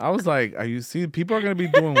 I was like, people are gonna be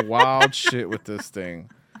doing wild shit with this thing.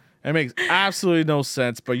 It makes absolutely no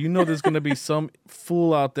sense, but there's gonna be some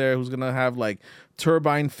fool out there who's gonna have like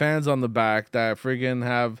turbine fans on the back that friggin'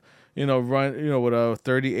 have run with a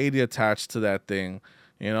 3080 attached to that thing.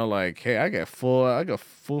 Like, hey, I got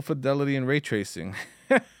full fidelity and ray tracing.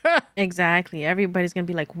 Exactly. Everybody's gonna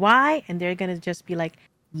be like, why? And they're gonna just be like,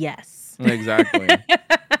 yes. Exactly.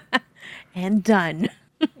 And done.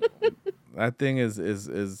 That thing is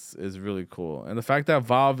really cool. And the fact that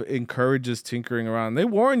Valve encourages tinkering around, they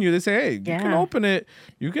warn you, they say, hey, you can open it,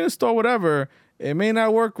 you can install whatever. It may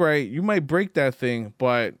not work right. You might break that thing,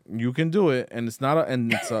 but you can do it. And it's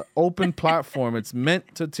it's an open platform. It's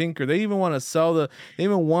meant to tinker. They even want to they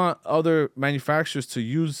even want other manufacturers to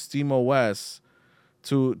use SteamOS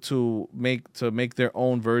to make their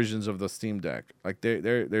own versions of the Steam Deck. Like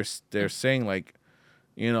they're saying like,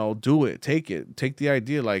 do it, take the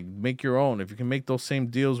idea, like make your own. If you can make those same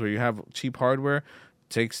deals where you have cheap hardware,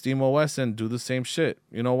 take SteamOS and do the same shit.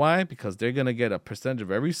 You know why? Because they're gonna get a percentage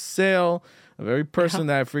of every sale of every person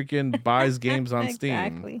that freaking buys games on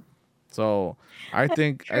Exactly. Steam. So I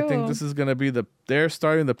think this is gonna be they're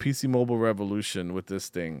starting the PC mobile revolution with this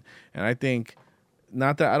thing, and I think.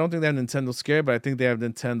 Not that I don't think they have Nintendo scared, but I think they have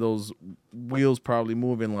Nintendo's wheels probably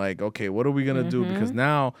moving. Like, okay, what are we gonna do? Because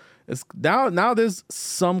now there's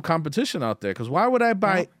some competition out there. Because why would I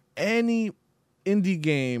buy any indie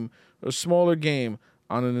game or smaller game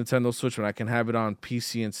on a Nintendo Switch when I can have it on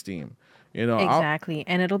PC and Steam? Exactly,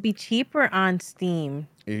 and it'll be cheaper on Steam.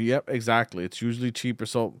 Yep, exactly. It's usually cheaper,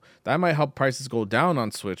 so that might help prices go down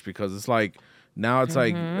on Switch because it's like. Now it's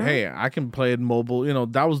like, hey, I can play it mobile.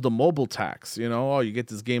 That was the mobile tax. Oh, you get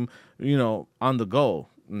this game, on the go.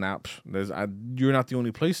 Now, you're not the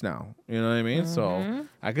only place now. You know what I mean? So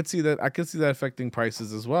I could see that. I could see that affecting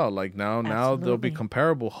prices as well. Like now they'll be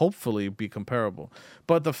comparable. Hopefully, be comparable.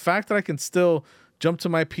 But the fact that I can still jump to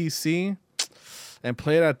my PC and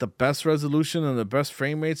play it at the best resolution and the best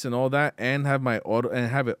frame rates and all that, and have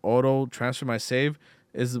it auto transfer my save.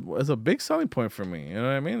 Is a big selling point for me. You know what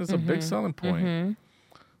I mean? It's a big selling point.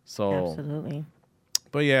 So absolutely.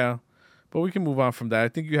 But we can move on from that. I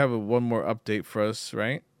think you have one more update for us,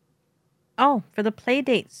 right? Oh, for the play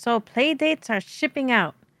dates. So play dates are shipping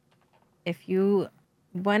out. If you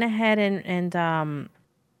went ahead and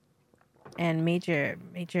made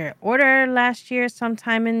your order last year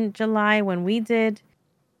sometime in July when we did,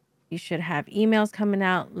 you should have emails coming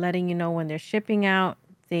out letting you know when they're shipping out.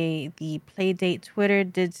 The Playdate Twitter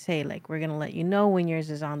did say, like, we're going to let you know when yours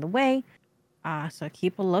is on the way. So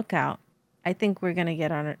keep a lookout. I think we're going to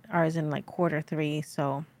get ours in, like, Q3,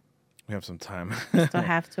 so... We have some time. Still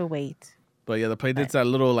have to wait. But, yeah, the Playdate's that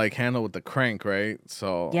little, like, handle with the crank, right?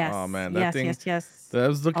 So, yes, oh, man, that thing... Yes. I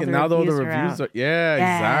was looking... Now, though, the reviews are... Yeah,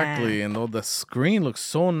 exactly. And, the screen looks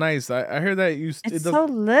so nice. I heard that It's so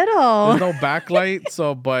little. There's no backlight,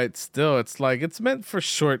 so... But still, it's, like... It's meant for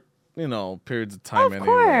short... periods of time anyway.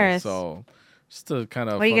 Course. So just to kind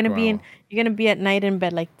of you're gonna be at night in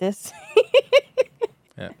bed like this.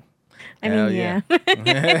 I mean, Hell yeah. yeah.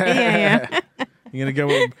 Yeah. You're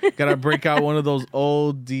gonna gotta break out one of those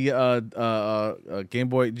old Game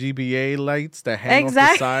Boy GBA lights that hang off the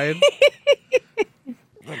Exactly. side.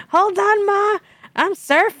 Hold on, Ma. I'm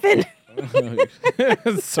surfing.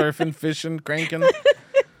 Surfing, fishing, cranking.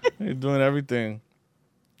 You're doing everything.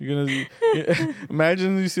 You're gonna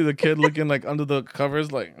imagine you see the kid looking like under the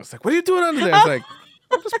covers, like it's like, what are you doing under there? It's like,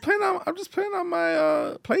 I'm just playing on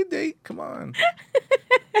my play date. Come on.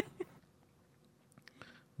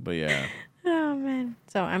 But yeah. Oh man.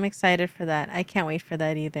 So I'm excited for that. I can't wait for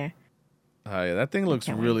that either. Yeah, that thing looks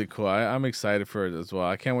can't really cool. I'm excited for it as well.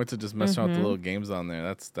 I can't wait to just mess around with the little games on there.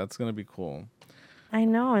 That's gonna be cool. I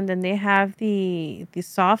know, and then they have the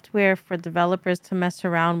software for developers to mess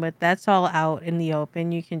around with. That's all out in the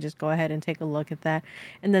open. You can just go ahead and take a look at that.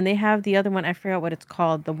 And then they have the other one, I forgot what it's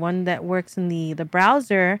called, the one that works in the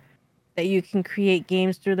browser that you can create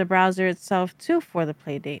games through the browser itself too for the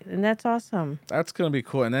Playdate. And that's awesome. That's gonna be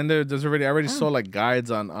cool. And then there's I already saw like guides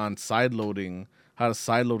on side loading, how to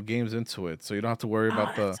side load games into it, so you don't have to worry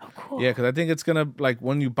about the. That's so cool. Yeah, because I think it's gonna like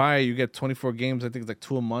when you buy it, you get 24 games. I think it's like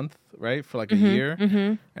 2 a month, right, for like a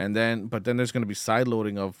year. And then there's gonna be side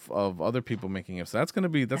loading of other people making it. So that's gonna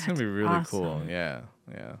be really cool. awesome. Yeah.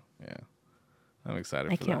 I'm excited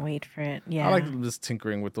for I that. can't wait for it. Yeah. I like just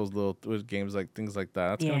tinkering with those little with games, like things like that.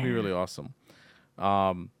 That's gonna be Yeah. really awesome.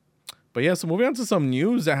 But yeah, so moving on to some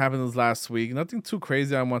news that happened this last week. Nothing too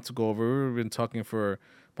crazy I want to go over. We've been talking for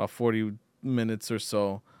about 40 minutes or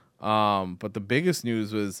so. But the biggest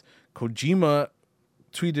news was Kojima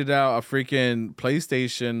tweeted out a freaking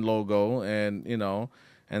PlayStation logo, and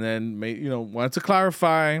then wanted to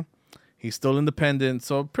clarify he's still independent.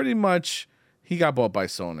 So pretty much he got bought by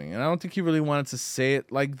Sony, and I don't think he really wanted to say it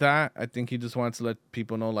like that. I think he just wanted to let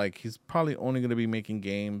people know like he's probably only going to be making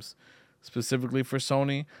games specifically for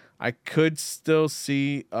Sony. I could still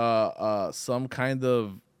see some kind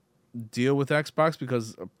of deal with Xbox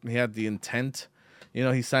because he had the intent.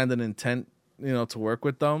 He signed an intent, to work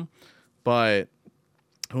with them, but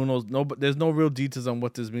who knows? There's no real details on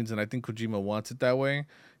what this means, and I think Kojima wants it that way.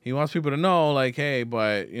 He wants people to know, like, hey,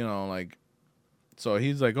 but so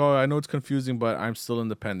he's like, oh, I know it's confusing, but I'm still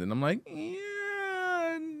independent. I'm like, yeah.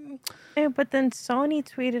 Yeah, but then Sony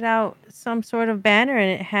tweeted out some sort of banner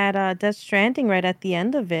and it had Death Stranding right at the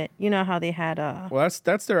end of it. You know how they had Well,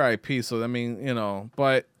 that's their IP, so I mean,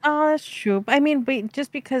 but Oh, that's true. I mean, but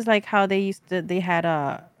just because like how they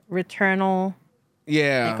had Returnal,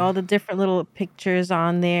 yeah, like all the different little pictures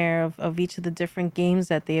on there of each of the different games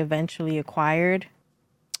that they eventually acquired,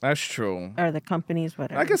 that's true. or the companies,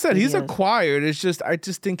 whatever. Like I said, he's studios. acquired. It's just I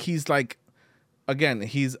just think he's like, again,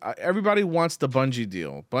 he's everybody wants the Bungie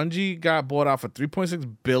deal. Bungie got bought out for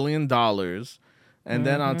 $3.6 billion. And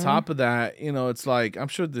then on top of that, it's like, I'm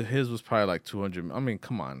sure his was probably like 200. I mean,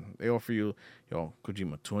 come on. They offer you,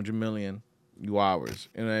 Kojima, 200 million, you hours.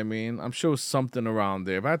 You know what I mean? I'm sure it's something around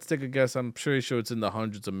there. If I had to take a guess, I'm pretty sure it's in the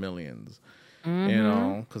hundreds of millions.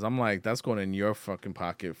 Because I'm like, that's going in your fucking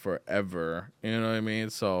pocket forever. You know what I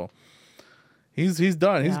mean? So he's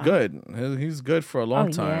done. He's good. He's good for a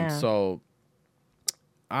long time. Yeah. So,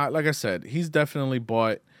 like I said, he's definitely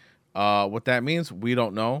bought. What that means, we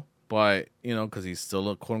don't know. But, because he's still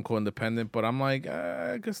a quote-unquote independent. But I'm like,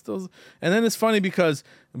 I guess still. And then it's funny because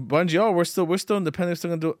Bungie, we're still independent, still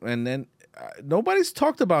going to do it. And then nobody's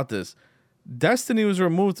talked about this. Destiny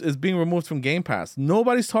is being removed from Game Pass.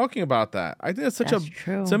 Nobody's talking about that. I think that's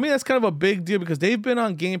true. To me, that's kind of a big deal because they've been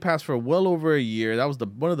on Game Pass for well over a year. That was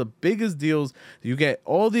one of the biggest deals. You get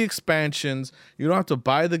all the expansions. You don't have to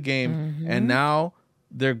buy the game. And now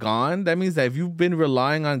they're gone. That means that if you've been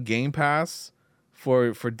relying on Game Pass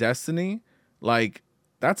for Destiny, like,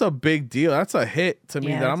 that's a big deal. That's a hit to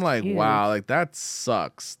me that I'm like, huge. wow, like that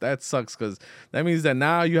sucks. That sucks because that means that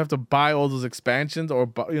now you have to buy all those expansions or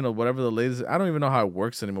whatever the latest. I don't even know how it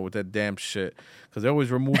works anymore with that damn shit because they're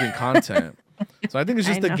always removing content. So I think it's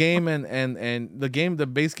just the game and the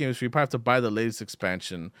base game is you probably have to buy the latest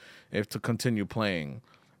expansion to continue playing.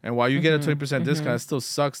 And while you get a 20% discount, it still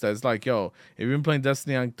sucks that it's like, yo, if you've been playing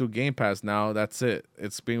Destiny through Game Pass now, that's it.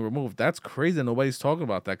 It's being removed. That's crazy. Nobody's talking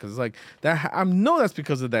about that because it's like that. I know that's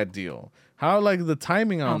because of that deal. How like the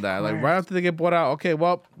timing on that? Like right after they get bought out, okay,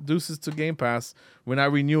 well, deuces to Game Pass. We're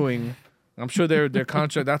not renewing. I'm sure their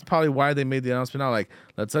contract. That's probably why they made the announcement now. Like,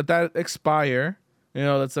 let's let that expire.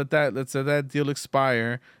 Let's let that deal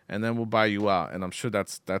expire, and then we'll buy you out. And I'm sure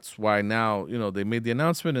that's why now they made the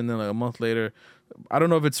announcement, and then like a month later. I don't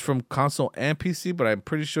know if it's from console and PC, but I'm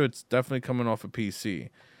pretty sure it's definitely coming off of PC.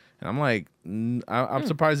 And I'm like, I'm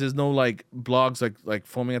surprised there's no like blogs like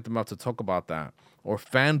foaming at the mouth to talk about that, or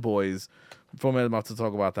fanboys Fullmetal about to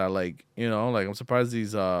talk about that. Like, like I'm surprised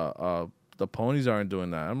these the ponies aren't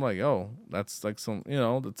doing that. I'm like, oh, that's like some,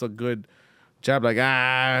 that's a good jab. Like,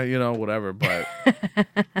 whatever. But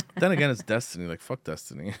then again, it's Destiny. Like, fuck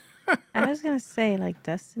Destiny. I was gonna say like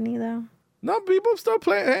Destiny though. No, people still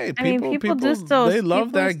play. Hey, I mean, people do still. They love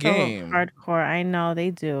people that still game. Hardcore. I know they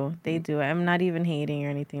do. They do. I'm not even hating or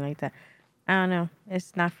anything like that. I don't know.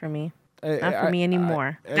 It's not for me. Not for me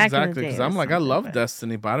anymore. Exactly, because I'm like, I love but...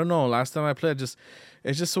 Destiny, but I don't know. Last time I played, it's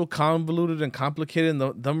just so convoluted and complicated.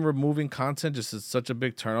 And them removing content just is such a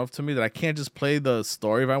big turnoff to me that I can't just play the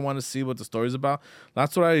story if I want to see what the story's about.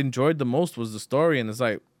 That's what I enjoyed the most was the story, and it's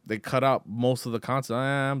like they cut out most of the content.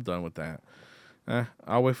 I'm done with that.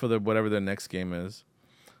 I'll wait for whatever their next game is.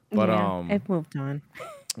 But yeah, I've moved on.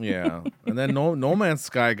 Yeah, and then No Man's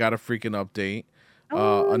Sky got a freaking update.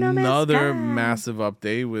 Oh, Another massive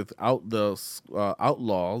update with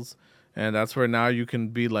Outlaws, and that's where now you can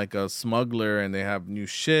be like a smuggler, and they have new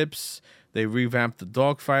ships. They revamped the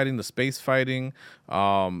dogfighting, the space fighting,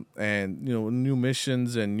 and new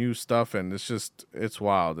missions and new stuff, and it's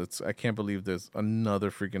wild. I can't believe there's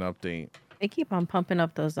another freaking update. They keep on pumping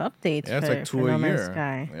up those updates. Yeah, it's like 2 a year.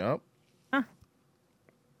 Sky. Yep. Huh.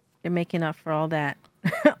 They're making up for all that,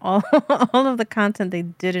 all of the content they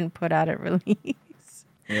didn't put out at release.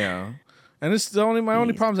 Yeah, and it's my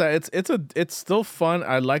only problem is that it's still fun.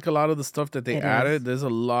 I like a lot of the stuff that they added. There's a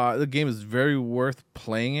lot. The game is very worth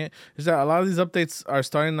playing. It is that a lot of these updates are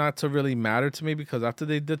starting not to really matter to me because after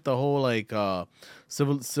they did the whole like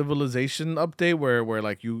civilization update where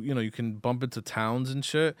like you can bump into towns and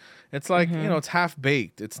shit. It's like it's half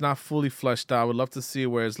baked. It's not fully fleshed out. I would love to see it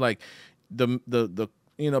where it's like the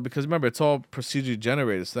because remember it's all procedurally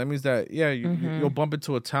generated, so that means that you'll bump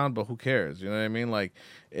into a town, but who cares? You know what I mean? Like,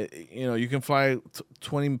 you can fly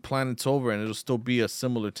 20 planets over, and it'll still be a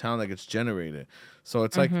similar town that gets generated. So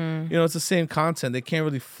it's like it's the same content. They can't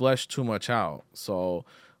really flesh too much out. So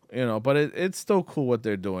but it's still cool what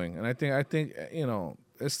they're doing, and I think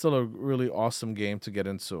it's still a really awesome game to get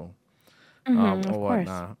into. Of course,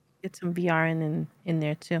 get some VR in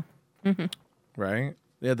there too. Right.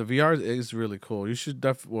 Yeah, the VR is really cool. You should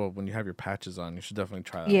when you have your patches on, you should definitely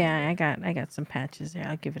try that. Yeah, I got some patches there.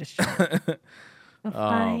 I'll give it a shot.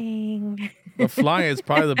 Flying. The flying is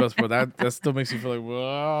probably the best part. That still makes you feel like,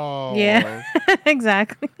 whoa. Yeah,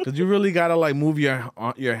 exactly. Because you really gotta like move your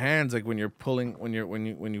hands, like when you're pulling, when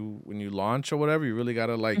you launch or whatever. You really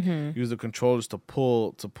gotta like use the controllers to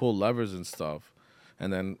pull levers and stuff.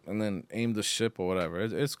 And then aim the ship or whatever.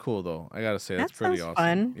 It's cool though. I gotta say that's pretty awesome.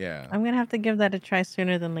 Fun. Yeah, I'm gonna have to give that a try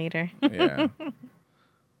sooner than later. Yeah.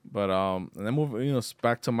 But and then move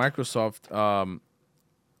back to Microsoft.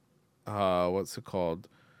 What's it called?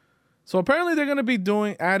 So apparently they're gonna be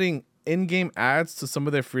adding in-game ads to some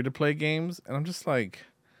of their free-to-play games, and I'm just like,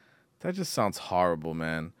 that just sounds horrible,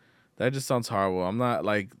 man. That just sounds horrible. I'm not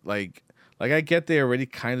like I get they already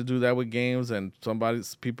kind of do that with games, and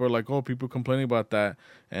people are like, oh, people complaining about that,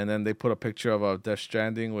 and then they put a picture of a Death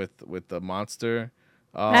Stranding with the Monster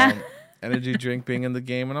energy drink being in the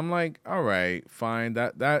game, and I'm like, all right, fine.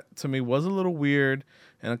 That to me was a little weird,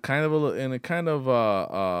 and it kind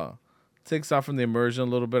of takes off from the immersion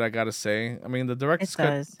a little bit. I gotta say. I mean, the director's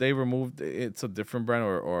cut they removed. It's a different brand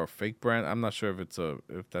or a fake brand. I'm not sure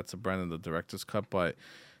if that's a brand in the director's cut, but.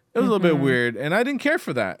 It was a little bit weird, and I didn't care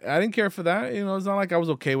for that. It's not like I was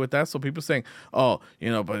okay with that. So people saying, "Oh,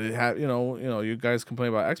 but it had, you guys complain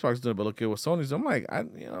about Xbox doing it, but look at what Sony's." I'm like, I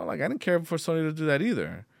didn't care for Sony to do that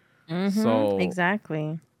either. So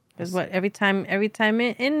exactly, because every time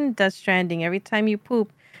in Death Stranding, every time you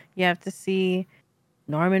poop, you have to see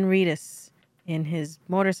Norman Reedus in his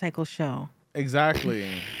motorcycle show. Exactly.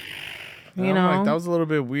 I'm like, that was a little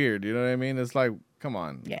bit weird. You know what I mean? It's like, come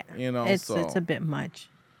on. Yeah. It's a bit much.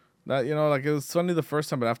 That like it was funny the first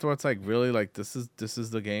time, but afterwards, like really, like this is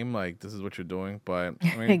the game, like this is what you're doing. But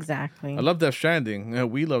I mean, exactly. I love Death Stranding. Yeah,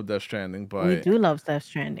 we love Death Stranding, but we do love Death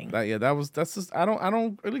Stranding. That's just I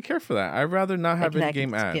don't really care for that. I'd rather not have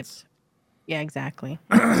in-game ads. Yeah, exactly.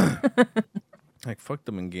 Like fuck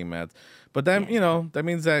them in-game ads. But then that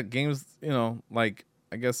means that games, like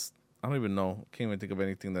I guess I don't even know. Can't even think of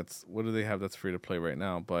anything what do they have that's free to play right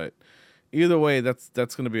now, but. Either way, that's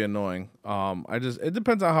going to be annoying. It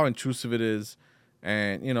depends on how intrusive it is,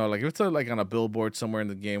 and like if it's like on a billboard somewhere in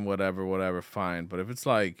the game, whatever, fine. But if it's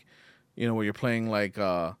like, where you're playing like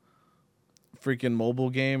a freaking mobile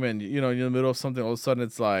game, and you're in the middle of something, all of a sudden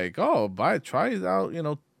it's like, oh, try it out,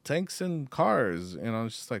 tanks and cars.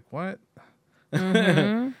 It's just like what?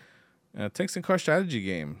 Tanks and car strategy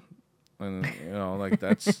game, and like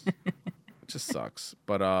that's it just sucks.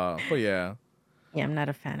 But yeah. Yeah, I'm not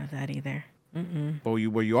a fan of that either. But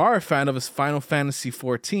what you are a fan of is Final Fantasy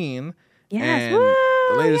 14. Yes. And Woo,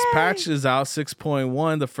 the latest yay. patch is out,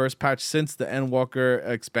 6.1, the first patch since the Endwalker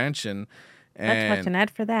expansion. Let's watch an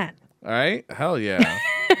ad for that. All right, hell yeah.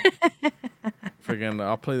 Friggin',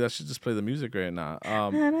 I'll play that. I should just play the music right now.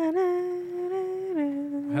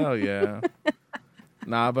 Hell yeah.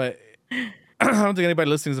 Nah, but I don't think anybody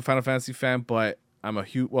listening is a Final Fantasy fan, but I'm a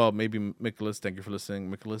huge, well, maybe Nicholas. Thank you for listening,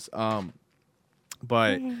 Nicholas.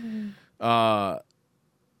 But I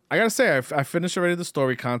gotta say, I finished already the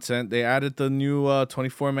story content. They added the new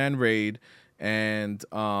 24-man raid and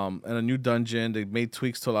a new dungeon. They made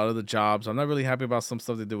tweaks to a lot of the jobs. I'm not really happy about some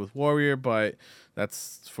stuff they did with Warrior, but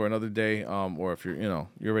that's for another day. Or if you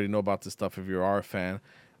already know about this stuff if you are a fan.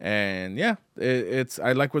 And yeah,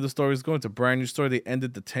 I like where the story is going. It's a brand new story. They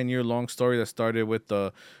ended the 10-year long story that started with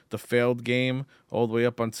the failed game all the way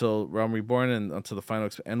up until Realm Reborn and until the final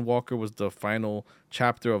Endwalker was the final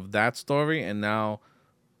chapter of that story. And now,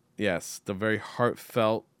 yes, the very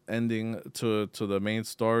heartfelt ending to the main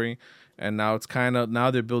story. And now it's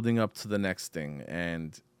now they're building up to the next thing,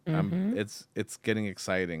 and it's getting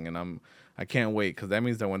exciting, and I can't wait because that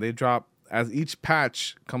means that when they drop, as each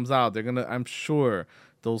patch comes out, I'm sure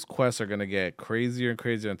those quests are gonna get crazier and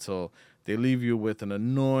crazier until they leave you with an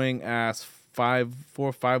annoying ass 4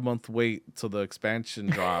 or 5 month wait till the expansion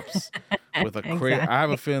drops with a Exactly. I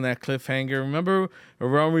have a feeling that cliffhanger. Remember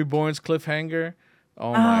Realm Reborn's cliffhanger?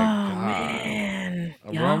 Oh my god. Man.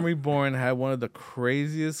 Realm Reborn had one of the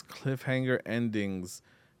craziest cliffhanger endings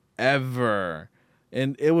ever.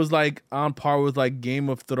 And it was like on par with like Game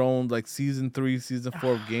of Thrones, like season 3, season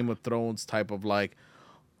 4 of Game of Thrones type of like,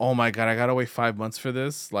 oh my god, I gotta wait 5 months for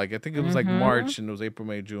this. Like I think it was like March and it was April,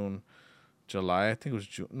 May, June, July. I think it was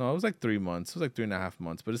June. No, it was like 3 months. It was like 3.5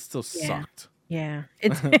 months, but it still sucked. Yeah.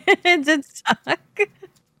 It did suck.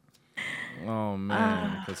 Oh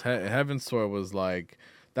man, because Heaven's Sword was like,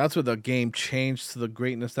 that's where the game changed to the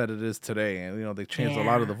greatness that it is today. And they changed a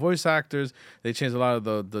lot of the voice actors. They changed a lot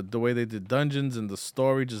of the way they did dungeons, and the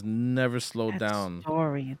story just never slowed down.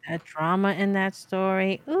 That drama in that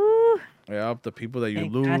story. Ooh. Yeah, the people that you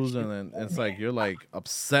lose, and then it's like you're like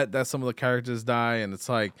upset that some of the characters die, and it's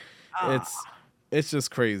like it's just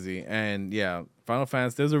crazy. And yeah, Final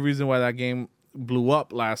Fantasy. There's a reason why that game blew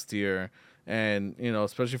up last year. And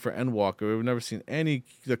especially for Endwalker, we've never seen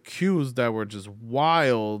the queues that were just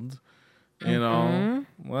wild. Well,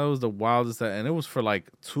 that was the wildest and it was for like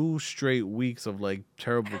 2 straight weeks of like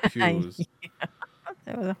terrible queues.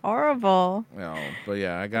 That was horrible. But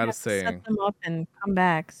yeah, I gotta say, set them up and come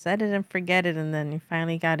back, set it and forget it, and then you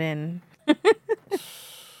finally got in.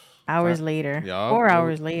 Hours later, 4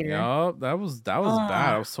 hours later. Yeah, that was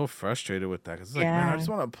bad. I was so frustrated with that because it's like, man, I just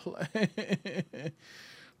want to play.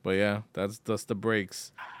 But yeah, that's the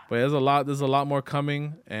breaks. But there's a lot more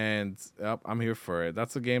coming, and I'm here for it.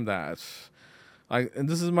 That's a game that, and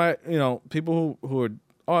this is my, people who are,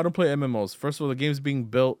 I don't play MMOs. First of all, the game's being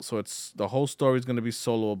built, so it's the whole story is going to be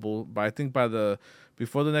soloable. But I think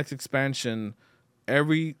before the next expansion,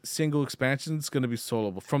 every single expansion is going to be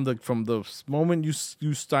soloable from the moment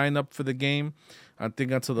you sign up for the game. I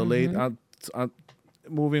think until the late.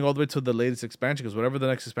 Moving all the way to the latest expansion, because whatever the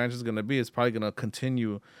next expansion is going to be, it's probably going to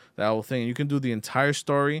continue that whole thing. You can do the entire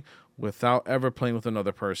story without ever playing with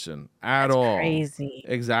another person at all. Crazy.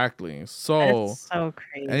 Exactly. So that's so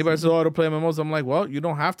crazy. Anybody says, "Oh, to play MMOs," I'm like, well, you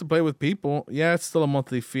don't have to play with people. Yeah, it's still a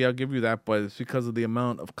monthly fee. I'll give you that, but it's because of the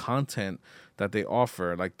amount of content that they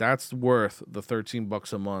offer. Like that's worth the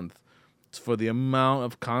 $13 a month. For the amount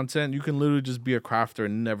of content, you can literally just be a crafter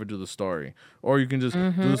and never do the story, or you can just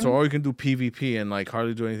do the story, or you can do PvP and like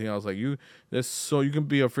hardly do anything else. Like you can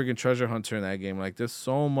be a freaking treasure hunter in that game. Like there's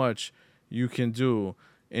so much you can do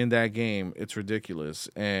in that game. It's ridiculous,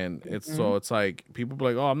 and it's like people be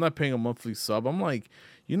like, "Oh, I'm not paying a monthly sub." I'm like,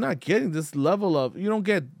 you're not getting this level of. You don't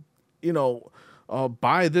get,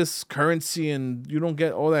 buy this currency, and you don't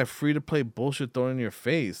get all that free to play bullshit thrown in your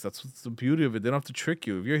face. That's what's the beauty of it. They don't have to trick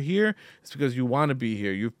you. If you're here, it's because you want to be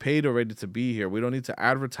here. You've paid already to be here. We don't need to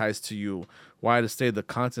advertise to you why to stay. The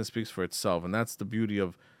content speaks for itself, and that's the beauty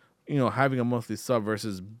of, having a monthly sub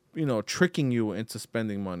versus, tricking you into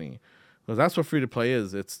spending money, because that's what free to play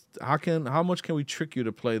is. It's how much can we trick you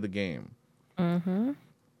to play the game?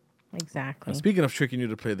 Exactly. And speaking of tricking you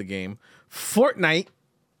to play the game, Fortnite.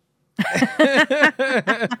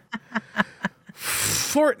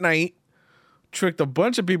 Fortnite tricked a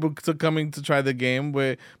bunch of people to coming to try the game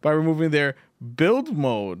by removing their build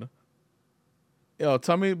mode.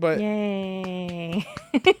 Tell me, Yay.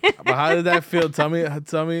 But how did that feel? Tell me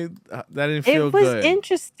that didn't feel good. It was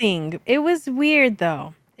interesting. It was weird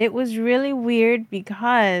though. It was really weird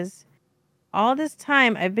because all this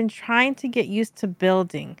time I've been trying to get used to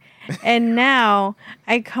building. And now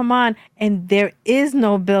I come on and there is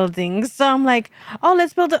no building. So I'm like, oh,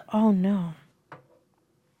 let's build it. Oh no. I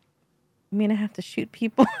mean, I have to shoot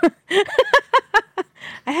people.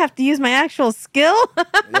 I have to use my actual skill.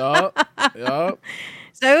 Yup.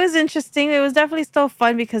 So it was interesting. It was definitely still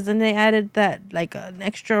fun because then they added that like an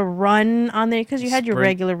extra run on there because you had your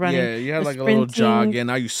regular running. Yeah, you had the like a little jog, sprinting, and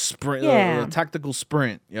now you sprint. Yeah. A tactical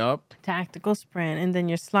sprint. Yup. tactical sprint, and then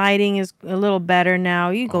your sliding is a little better now.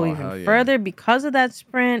 You go Oh, hell even yeah. further because of that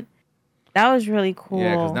sprint. That was really cool.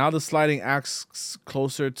 Yeah, because now the sliding acts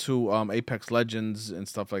closer to Apex Legends and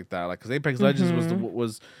stuff like that. Like, because Apex Legends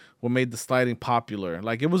was what made the sliding popular.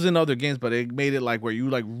 Like, it was in other games, but it made it like where you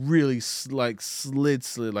like really slid.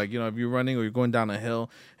 Like, you know, if you're running or you're going down a hill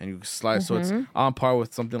and you slide. So it's on par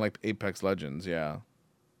with something like Apex Legends. Yeah.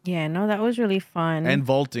 Yeah, no, that was really fun. And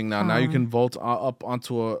vaulting now. Now you can vault up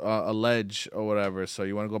onto a ledge or whatever. So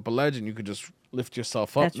you want to go up a ledge and you can just lift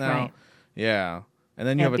yourself up That's now. right. Yeah. And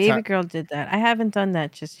then you Yeah, have a Baby Girl did that. I haven't done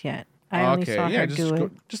that just yet. I only saw her do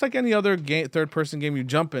it. just like any other game, third-person game, you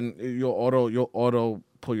jump and you'll auto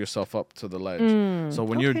pull yourself up to the ledge. So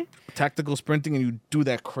when you're tactical sprinting and you do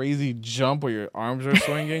that crazy jump where your arms are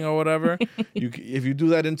swinging or whatever, if you do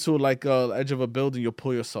that into like a edge of a building, you'll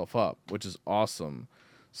pull yourself up, which is awesome.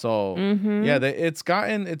 So yeah, it's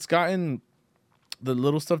gotten the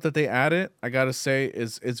little stuff that they added, I gotta say,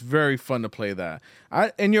 it's very fun to play that.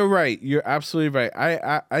 And you're right. You're absolutely right.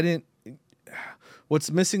 I didn't. What's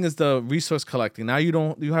missing is the resource collecting. Now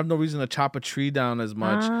you have no reason to chop a tree down as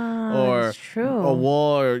much or that's true. a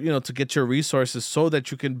wall or to get your resources so that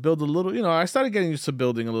you can build a little. I started getting used to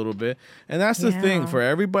building a little bit, and that's the thing for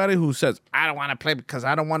everybody who says I don't want to play because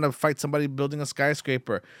I don't want to fight somebody building a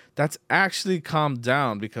skyscraper. That's actually calmed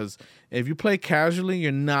down because if you play casually,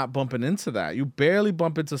 you're not bumping into that. You barely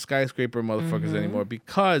bump into skyscraper motherfuckers anymore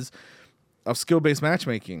because of skill-based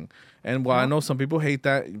matchmaking. And while I know some people hate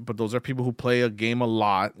that, but those are people who play a game a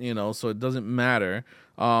lot, so it doesn't matter.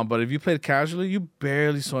 But if you played casually, you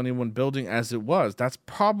barely saw anyone building as it was. That's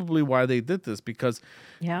probably why they did this, because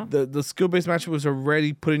the skill-based matching was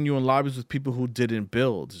already putting you in lobbies with people who didn't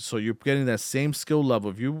build. So you're getting that same skill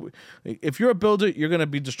level. If you're a builder, you're going to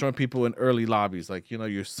be destroying people in early lobbies. Like,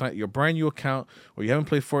 your brand new account or you haven't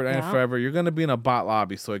played Fortnite forever, you're going to be in a bot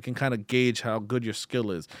lobby, so it can kind of gauge how good your skill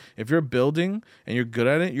is. If you're building and you're good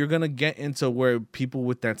at it, you're going to get into where people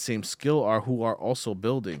with that same skill are who are also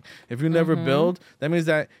building. If you never build, that means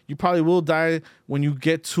that you probably will die when you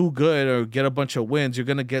get too good or get a bunch of wins. You're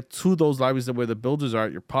going to get to those lobbies where the builders are.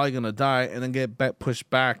 You're probably going to die and then get pushed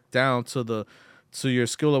back down to your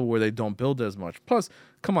skill level where they don't build as much. Plus,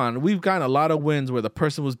 come on, we've gotten a lot of wins where the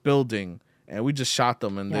person was building and we just shot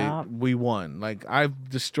them and we won. Like, I've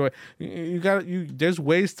destroyed. There's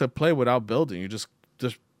ways to play without building. You just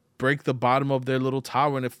break the bottom of their little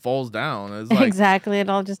tower and it falls down. It's like, exactly, it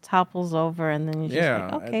all just topples over, and then you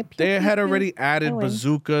just like, okay. They had already added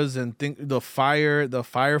bazookas and the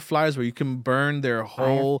fireflies where you can burn their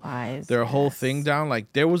whole thing down.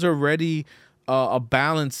 Like, there was already a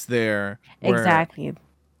balance there. Exactly.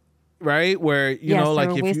 Right, where there like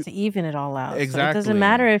were if ways to even it all out. Exactly. So it doesn't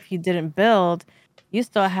matter if you didn't build; you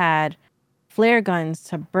still had flare guns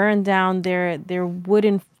to burn down their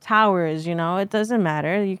wooden towers. It doesn't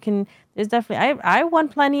matter. You can. There's definitely. I won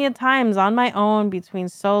plenty of times on my own between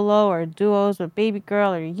solo or duos with Baby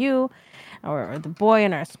Girl or you, or the boy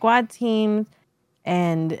in our squad teams,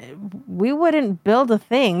 and we wouldn't build a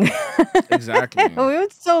thing. Exactly. We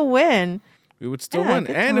would still win. We would still win.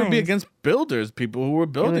 And it would be against builders, people who were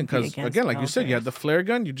building. Because, again, like you said, you had the flare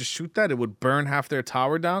gun. You just shoot that. It would burn half their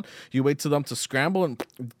tower down. You wait till them to scramble and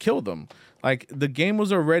kill them. Like, the game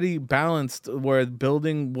was already balanced where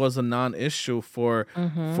building was a non-issue for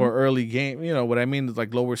early game. What I mean is,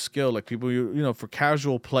 like, lower skill. Like, people, for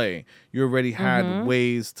casual play, you already had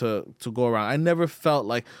ways to go around. I never felt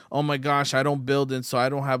like, oh, my gosh, I don't build, and so I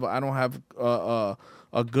don't have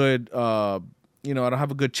a good... I don't have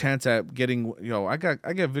a good chance at getting, I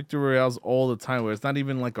get victory royales all the time where it's not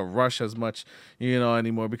even like a rush as much,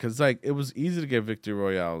 anymore, because like it was easy to get victory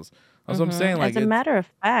royales. That's what I'm saying. Like, as a matter of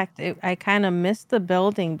fact, I kind of missed the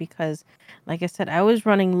building because, like I said, I was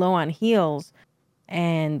running low on heals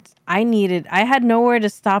and I had nowhere to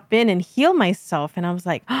stop in and heal myself. And I was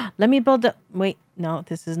like, let me build wait, no,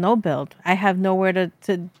 this is no build. I have nowhere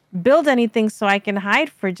to build anything so I can hide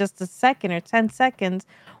for just a second or 10 seconds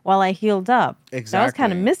while I healed up. Exactly. So I was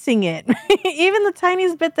kind of missing it. Even the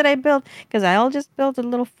tiniest bit that I built, because I'll just build a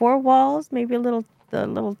little 4 walls, maybe a little the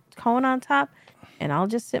little cone on top, and I'll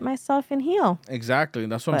just sit myself and heal. Exactly.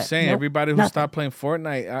 That's what I'm But saying. nope, Everybody who nothing. stopped playing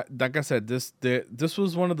Fortnite, like I said, this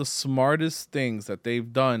was one of the smartest things that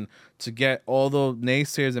they've done to get all the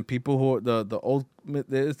naysayers and people who the old.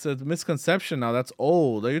 It's a misconception now. That's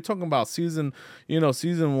old. You're talking about season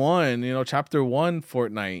 1, chapter 1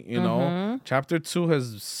 Fortnite. Chapter 2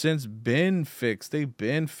 has since been fixed. They've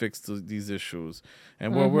been fixed these issues,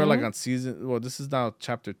 and we're like on season. Well, this is now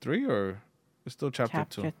chapter 3 or. It's still chapter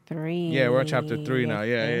 2. Chapter 3. Yeah, we're on chapter 3 now. I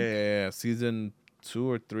Yeah. think. Season 2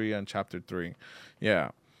 or 3 on chapter 3.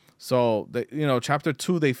 Yeah. So chapter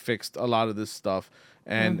 2 they fixed a lot of this stuff,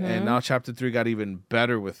 and now chapter 3 got even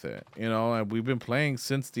better with it. And we've been playing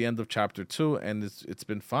since the end of chapter 2, and it's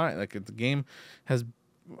been fine. Like the game has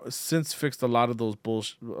since fixed a lot of the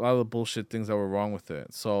bullshit things that were wrong with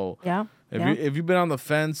it. So Yeah. if you've been on the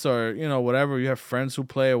fence or whatever, you have friends who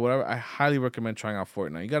play or whatever, I highly recommend trying out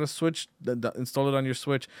Fortnite. You got to Switch, install it on your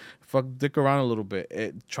Switch, dick around a little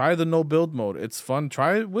bit. Try the no build mode. It's fun.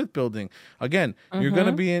 Try it with building. Again, you're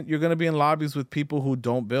gonna be in lobbies with people who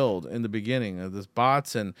don't build in the beginning. There's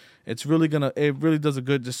bots, and it really does a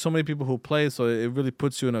good. There's so many people who play, so it really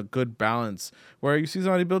puts you in a good balance. Where you see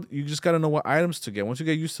somebody build, you just got to know what items to get. Once you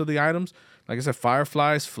get used to the items, like I said,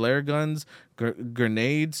 fireflies, flare guns,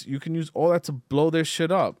 grenades, you can use all that to blow their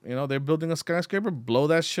shit up. They're building a skyscraper, blow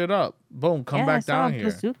that shit up. Boom, come back down here. I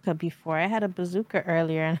saw a bazooka before. I had a bazooka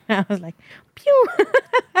earlier, and I was like, pew.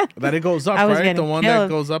 That it goes up, right? The one that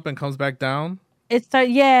goes up and comes back down. It starts,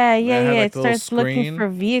 it starts looking for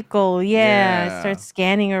vehicle. Yeah, it starts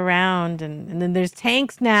scanning around, and then there's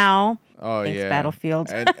tanks now. Oh, Thanks, yeah.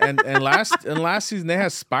 Battlefield. and last season they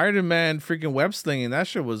had Spider-Man freaking web slinging. That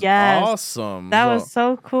shit was awesome. That was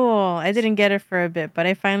so cool. I didn't get it for a bit, but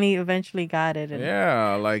I eventually got it.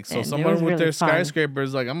 So someone with their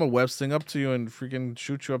skyscrapers, like, I'm gonna web sling up to you and freaking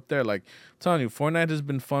shoot you up there. Like, I'm telling you, Fortnite has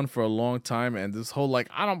been fun for a long time, and this whole like,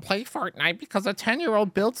 I don't play Fortnite because a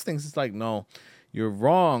 10-year-old builds things. It's like, no, you're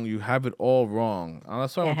wrong. You have it all wrong.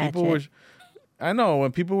 That's why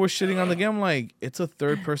when people were shitting on the game, I'm like, it's a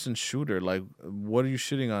third-person shooter. Like, what are you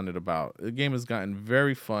shitting on it about? The game has gotten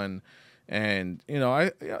very fun, and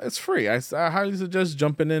it's free. I highly suggest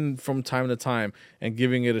jumping in from time to time and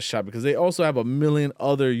giving it a shot, because they also have a million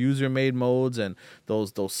other user-made modes and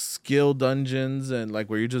those skill dungeons, and like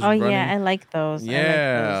where you're just running. I like those.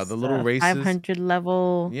 Yeah, the little races. 500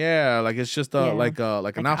 level. Yeah, like it's just like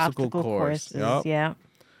an obstacle course. Yep. Yeah.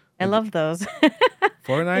 I love those.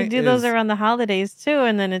 Fortnite. They do those around the holidays too,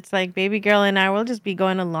 and then it's like baby girl and I will just be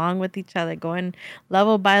going along with each other, going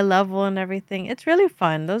level by level and everything. It's really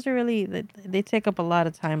fun. Those are they take up a lot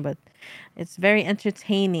of time, but it's very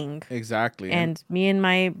entertaining. Exactly. And me and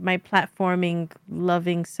my platforming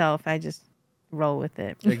loving self, I just roll with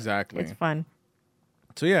it. Exactly. It's fun.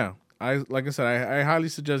 So yeah, I highly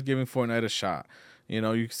suggest giving Fortnite a shot.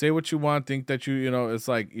 You say what you want, think that it's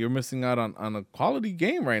like you're missing out on a quality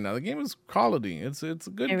game right now. The game is quality. It's a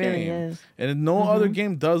good game. Really is. And no other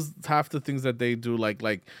game does half the things that they do, like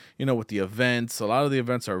with the events. A lot of the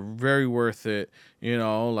events are very worth it. With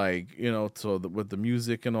the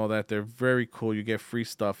music and all that, they're very cool. You get free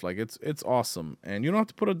stuff. Like it's awesome. And you don't have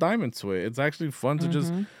to put a dime into it. It's actually fun to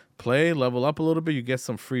just play, level up a little bit. You get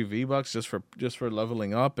some free V-Bucks just for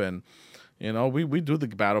leveling up, and we do the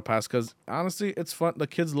battle pass because honestly, it's fun. The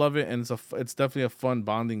kids love it, and it's definitely a fun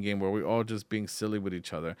bonding game where we're all just being silly with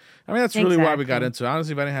each other. I mean, that's really why we got into it.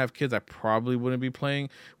 Honestly, if I didn't have kids, I probably wouldn't be playing.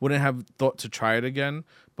 Wouldn't have thought to try it again.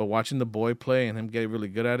 But watching the boy play and him get really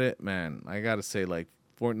good at it, man, I gotta say, like,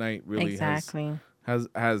 Fortnite really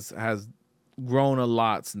has grown a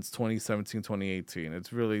lot since 2017, 2018.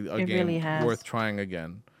 It's really a game worth trying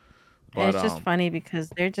again. But, and it's just funny because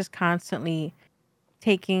they're just constantly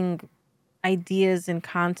taking ideas and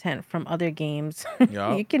content from other games.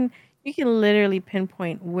 Yep. you can literally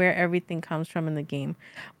pinpoint where everything comes from in the game,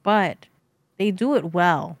 but they do it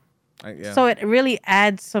well. So it really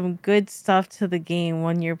adds some good stuff to the game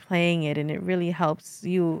when you're playing it, and it really helps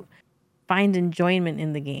you find enjoyment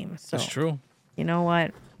in the game. So that's true. You know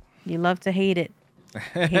what? You love to hate it.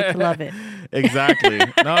 Hate to love it. Exactly.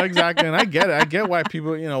 No, exactly. And I get it. I get why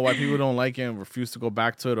people don't like it and refuse to go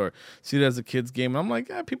back to it or see it as a kid's game. And I'm like,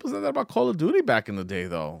 yeah, people said that about Call of Duty back in the day,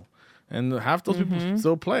 though. And half those people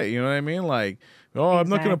still play. You know what I mean? Like, I'm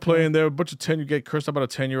not going to play in there. A bunch of 10, you get cursed about a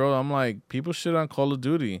 10-year-old. I'm like, people shit on Call of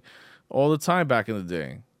Duty all the time back in the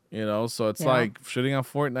day. So it's like shitting on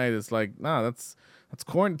Fortnite. It's like, nah, that's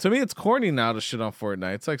corny. To me, it's corny now to shit on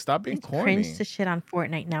Fortnite. It's like, stop being corny. Cringe to shit on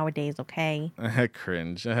Fortnite nowadays, okay?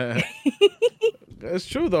 Cringe. It's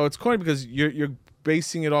true though. It's corny because you're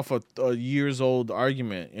basing it off a years old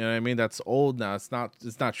argument. You know what I mean? That's old now. It's not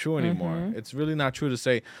true anymore. It's really not true to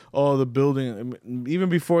say, oh, the building, even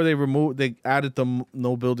before they added the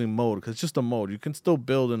no building mode, because it's just a mode. You can still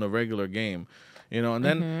build in a regular game, you know. And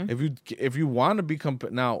then if you want to be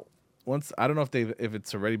now, once, I don't know if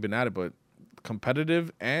it's already been added, but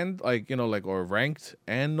competitive and or ranked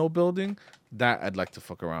and no building, that I'd like to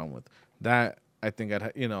fuck around with. That I think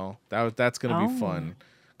that's gonna be fun.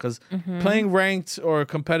 Because playing ranked or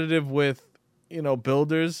competitive with,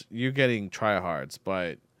 builders, you're getting tryhards.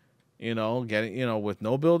 But, with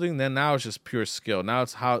no building, then now it's just pure skill. Now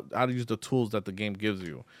it's how to use the tools that the game gives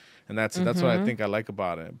you. And that's what I think I like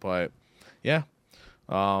about it. But, yeah.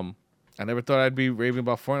 I never thought I'd be raving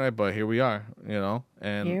about Fortnite, but here we are,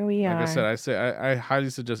 And here we are. Like I said, I highly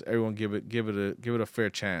suggest everyone give it a fair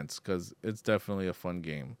chance, because it's definitely a fun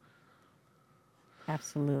game.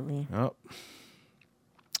 Absolutely. Yep.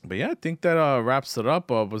 But yeah, I think that wraps it up.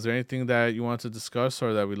 Was there anything that you wanted to discuss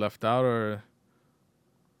or that we left out? Or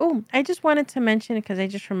I just wanted to mention it because I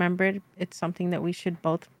just remembered it's something that we should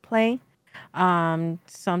both play.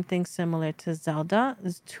 Something similar to Zelda.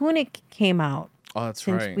 Tunic came out. Oh, that's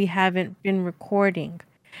since right. we haven't been recording,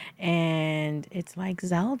 and it's like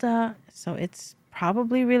Zelda, so it's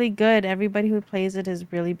probably really good. Everybody who plays it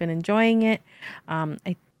has really been enjoying it.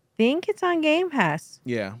 I think it's on Game Pass.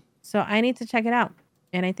 Yeah. So I need to check it out.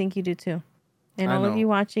 And I think you do too. And all of you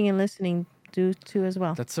watching and listening do too as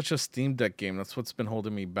well. That's such a Steam Deck game. That's what's been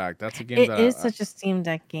holding me back. That's a game It is such a Steam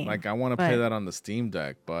Deck game. Like, I want to play that on the Steam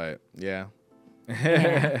Deck, but yeah.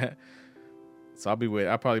 So I'll be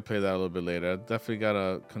waiting. I'll probably play that a little bit later. I definitely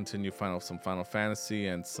gotta continue some Final Fantasy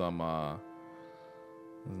and some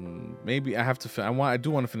maybe I have to I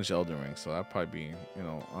do want to finish Elden Ring, so that'll probably be,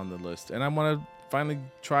 on the list. And I want to finally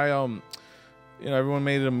try everyone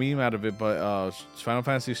made a meme out of it, but Final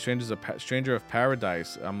Fantasy Stranger of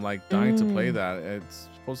Paradise. I'm like dying to play that. It's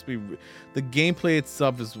supposed to be the gameplay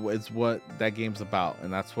itself is what that game's about,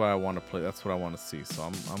 and that's what I want to play. That's what I want to see. So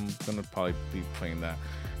I'm gonna probably be playing that.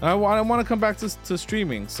 And I want to come back to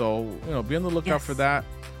streaming. So be on the lookout for that.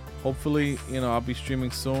 Hopefully I'll be streaming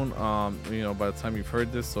soon. By the time you've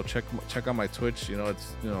heard this, so check out my Twitch.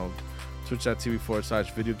 It's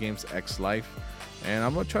twitch.tv/Video Games X Life. And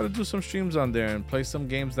I'm gonna try to do some streams on there and play some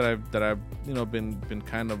games that I've been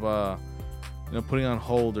kind of putting on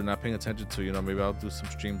hold or not paying attention to. Maybe I'll do some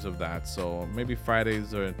streams of that. So maybe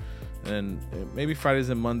Fridays and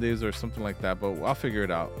Mondays or something like that. But I'll figure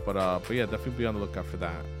it out. But yeah, definitely be on the lookout for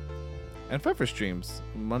that. And Pfeffer streams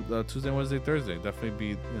Tuesday, Wednesday, Thursday.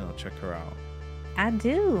 Definitely be check her out. I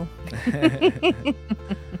do.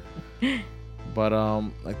 But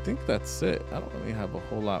I think that's it. I don't really have a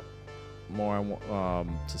whole lot more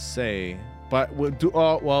to say, but we'll do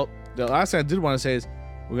the last thing I did want to say is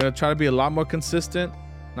we're gonna try to be a lot more consistent.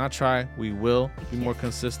 We will be more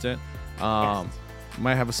consistent.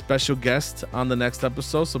 Might have a special guest on the next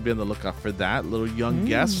episode, so be on the lookout for that little young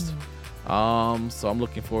guest. So I'm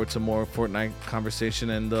looking forward to more Fortnite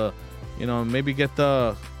conversation and maybe get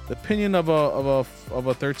the opinion of a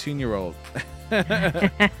 13-year-old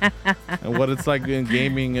and what it's like in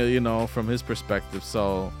gaming, from his perspective.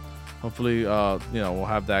 So hopefully, we'll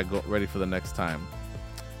have that ready for the next time.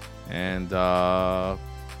 And it's a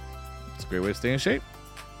great way to stay in shape.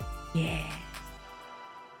 Yeah.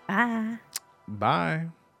 Bye. Bye.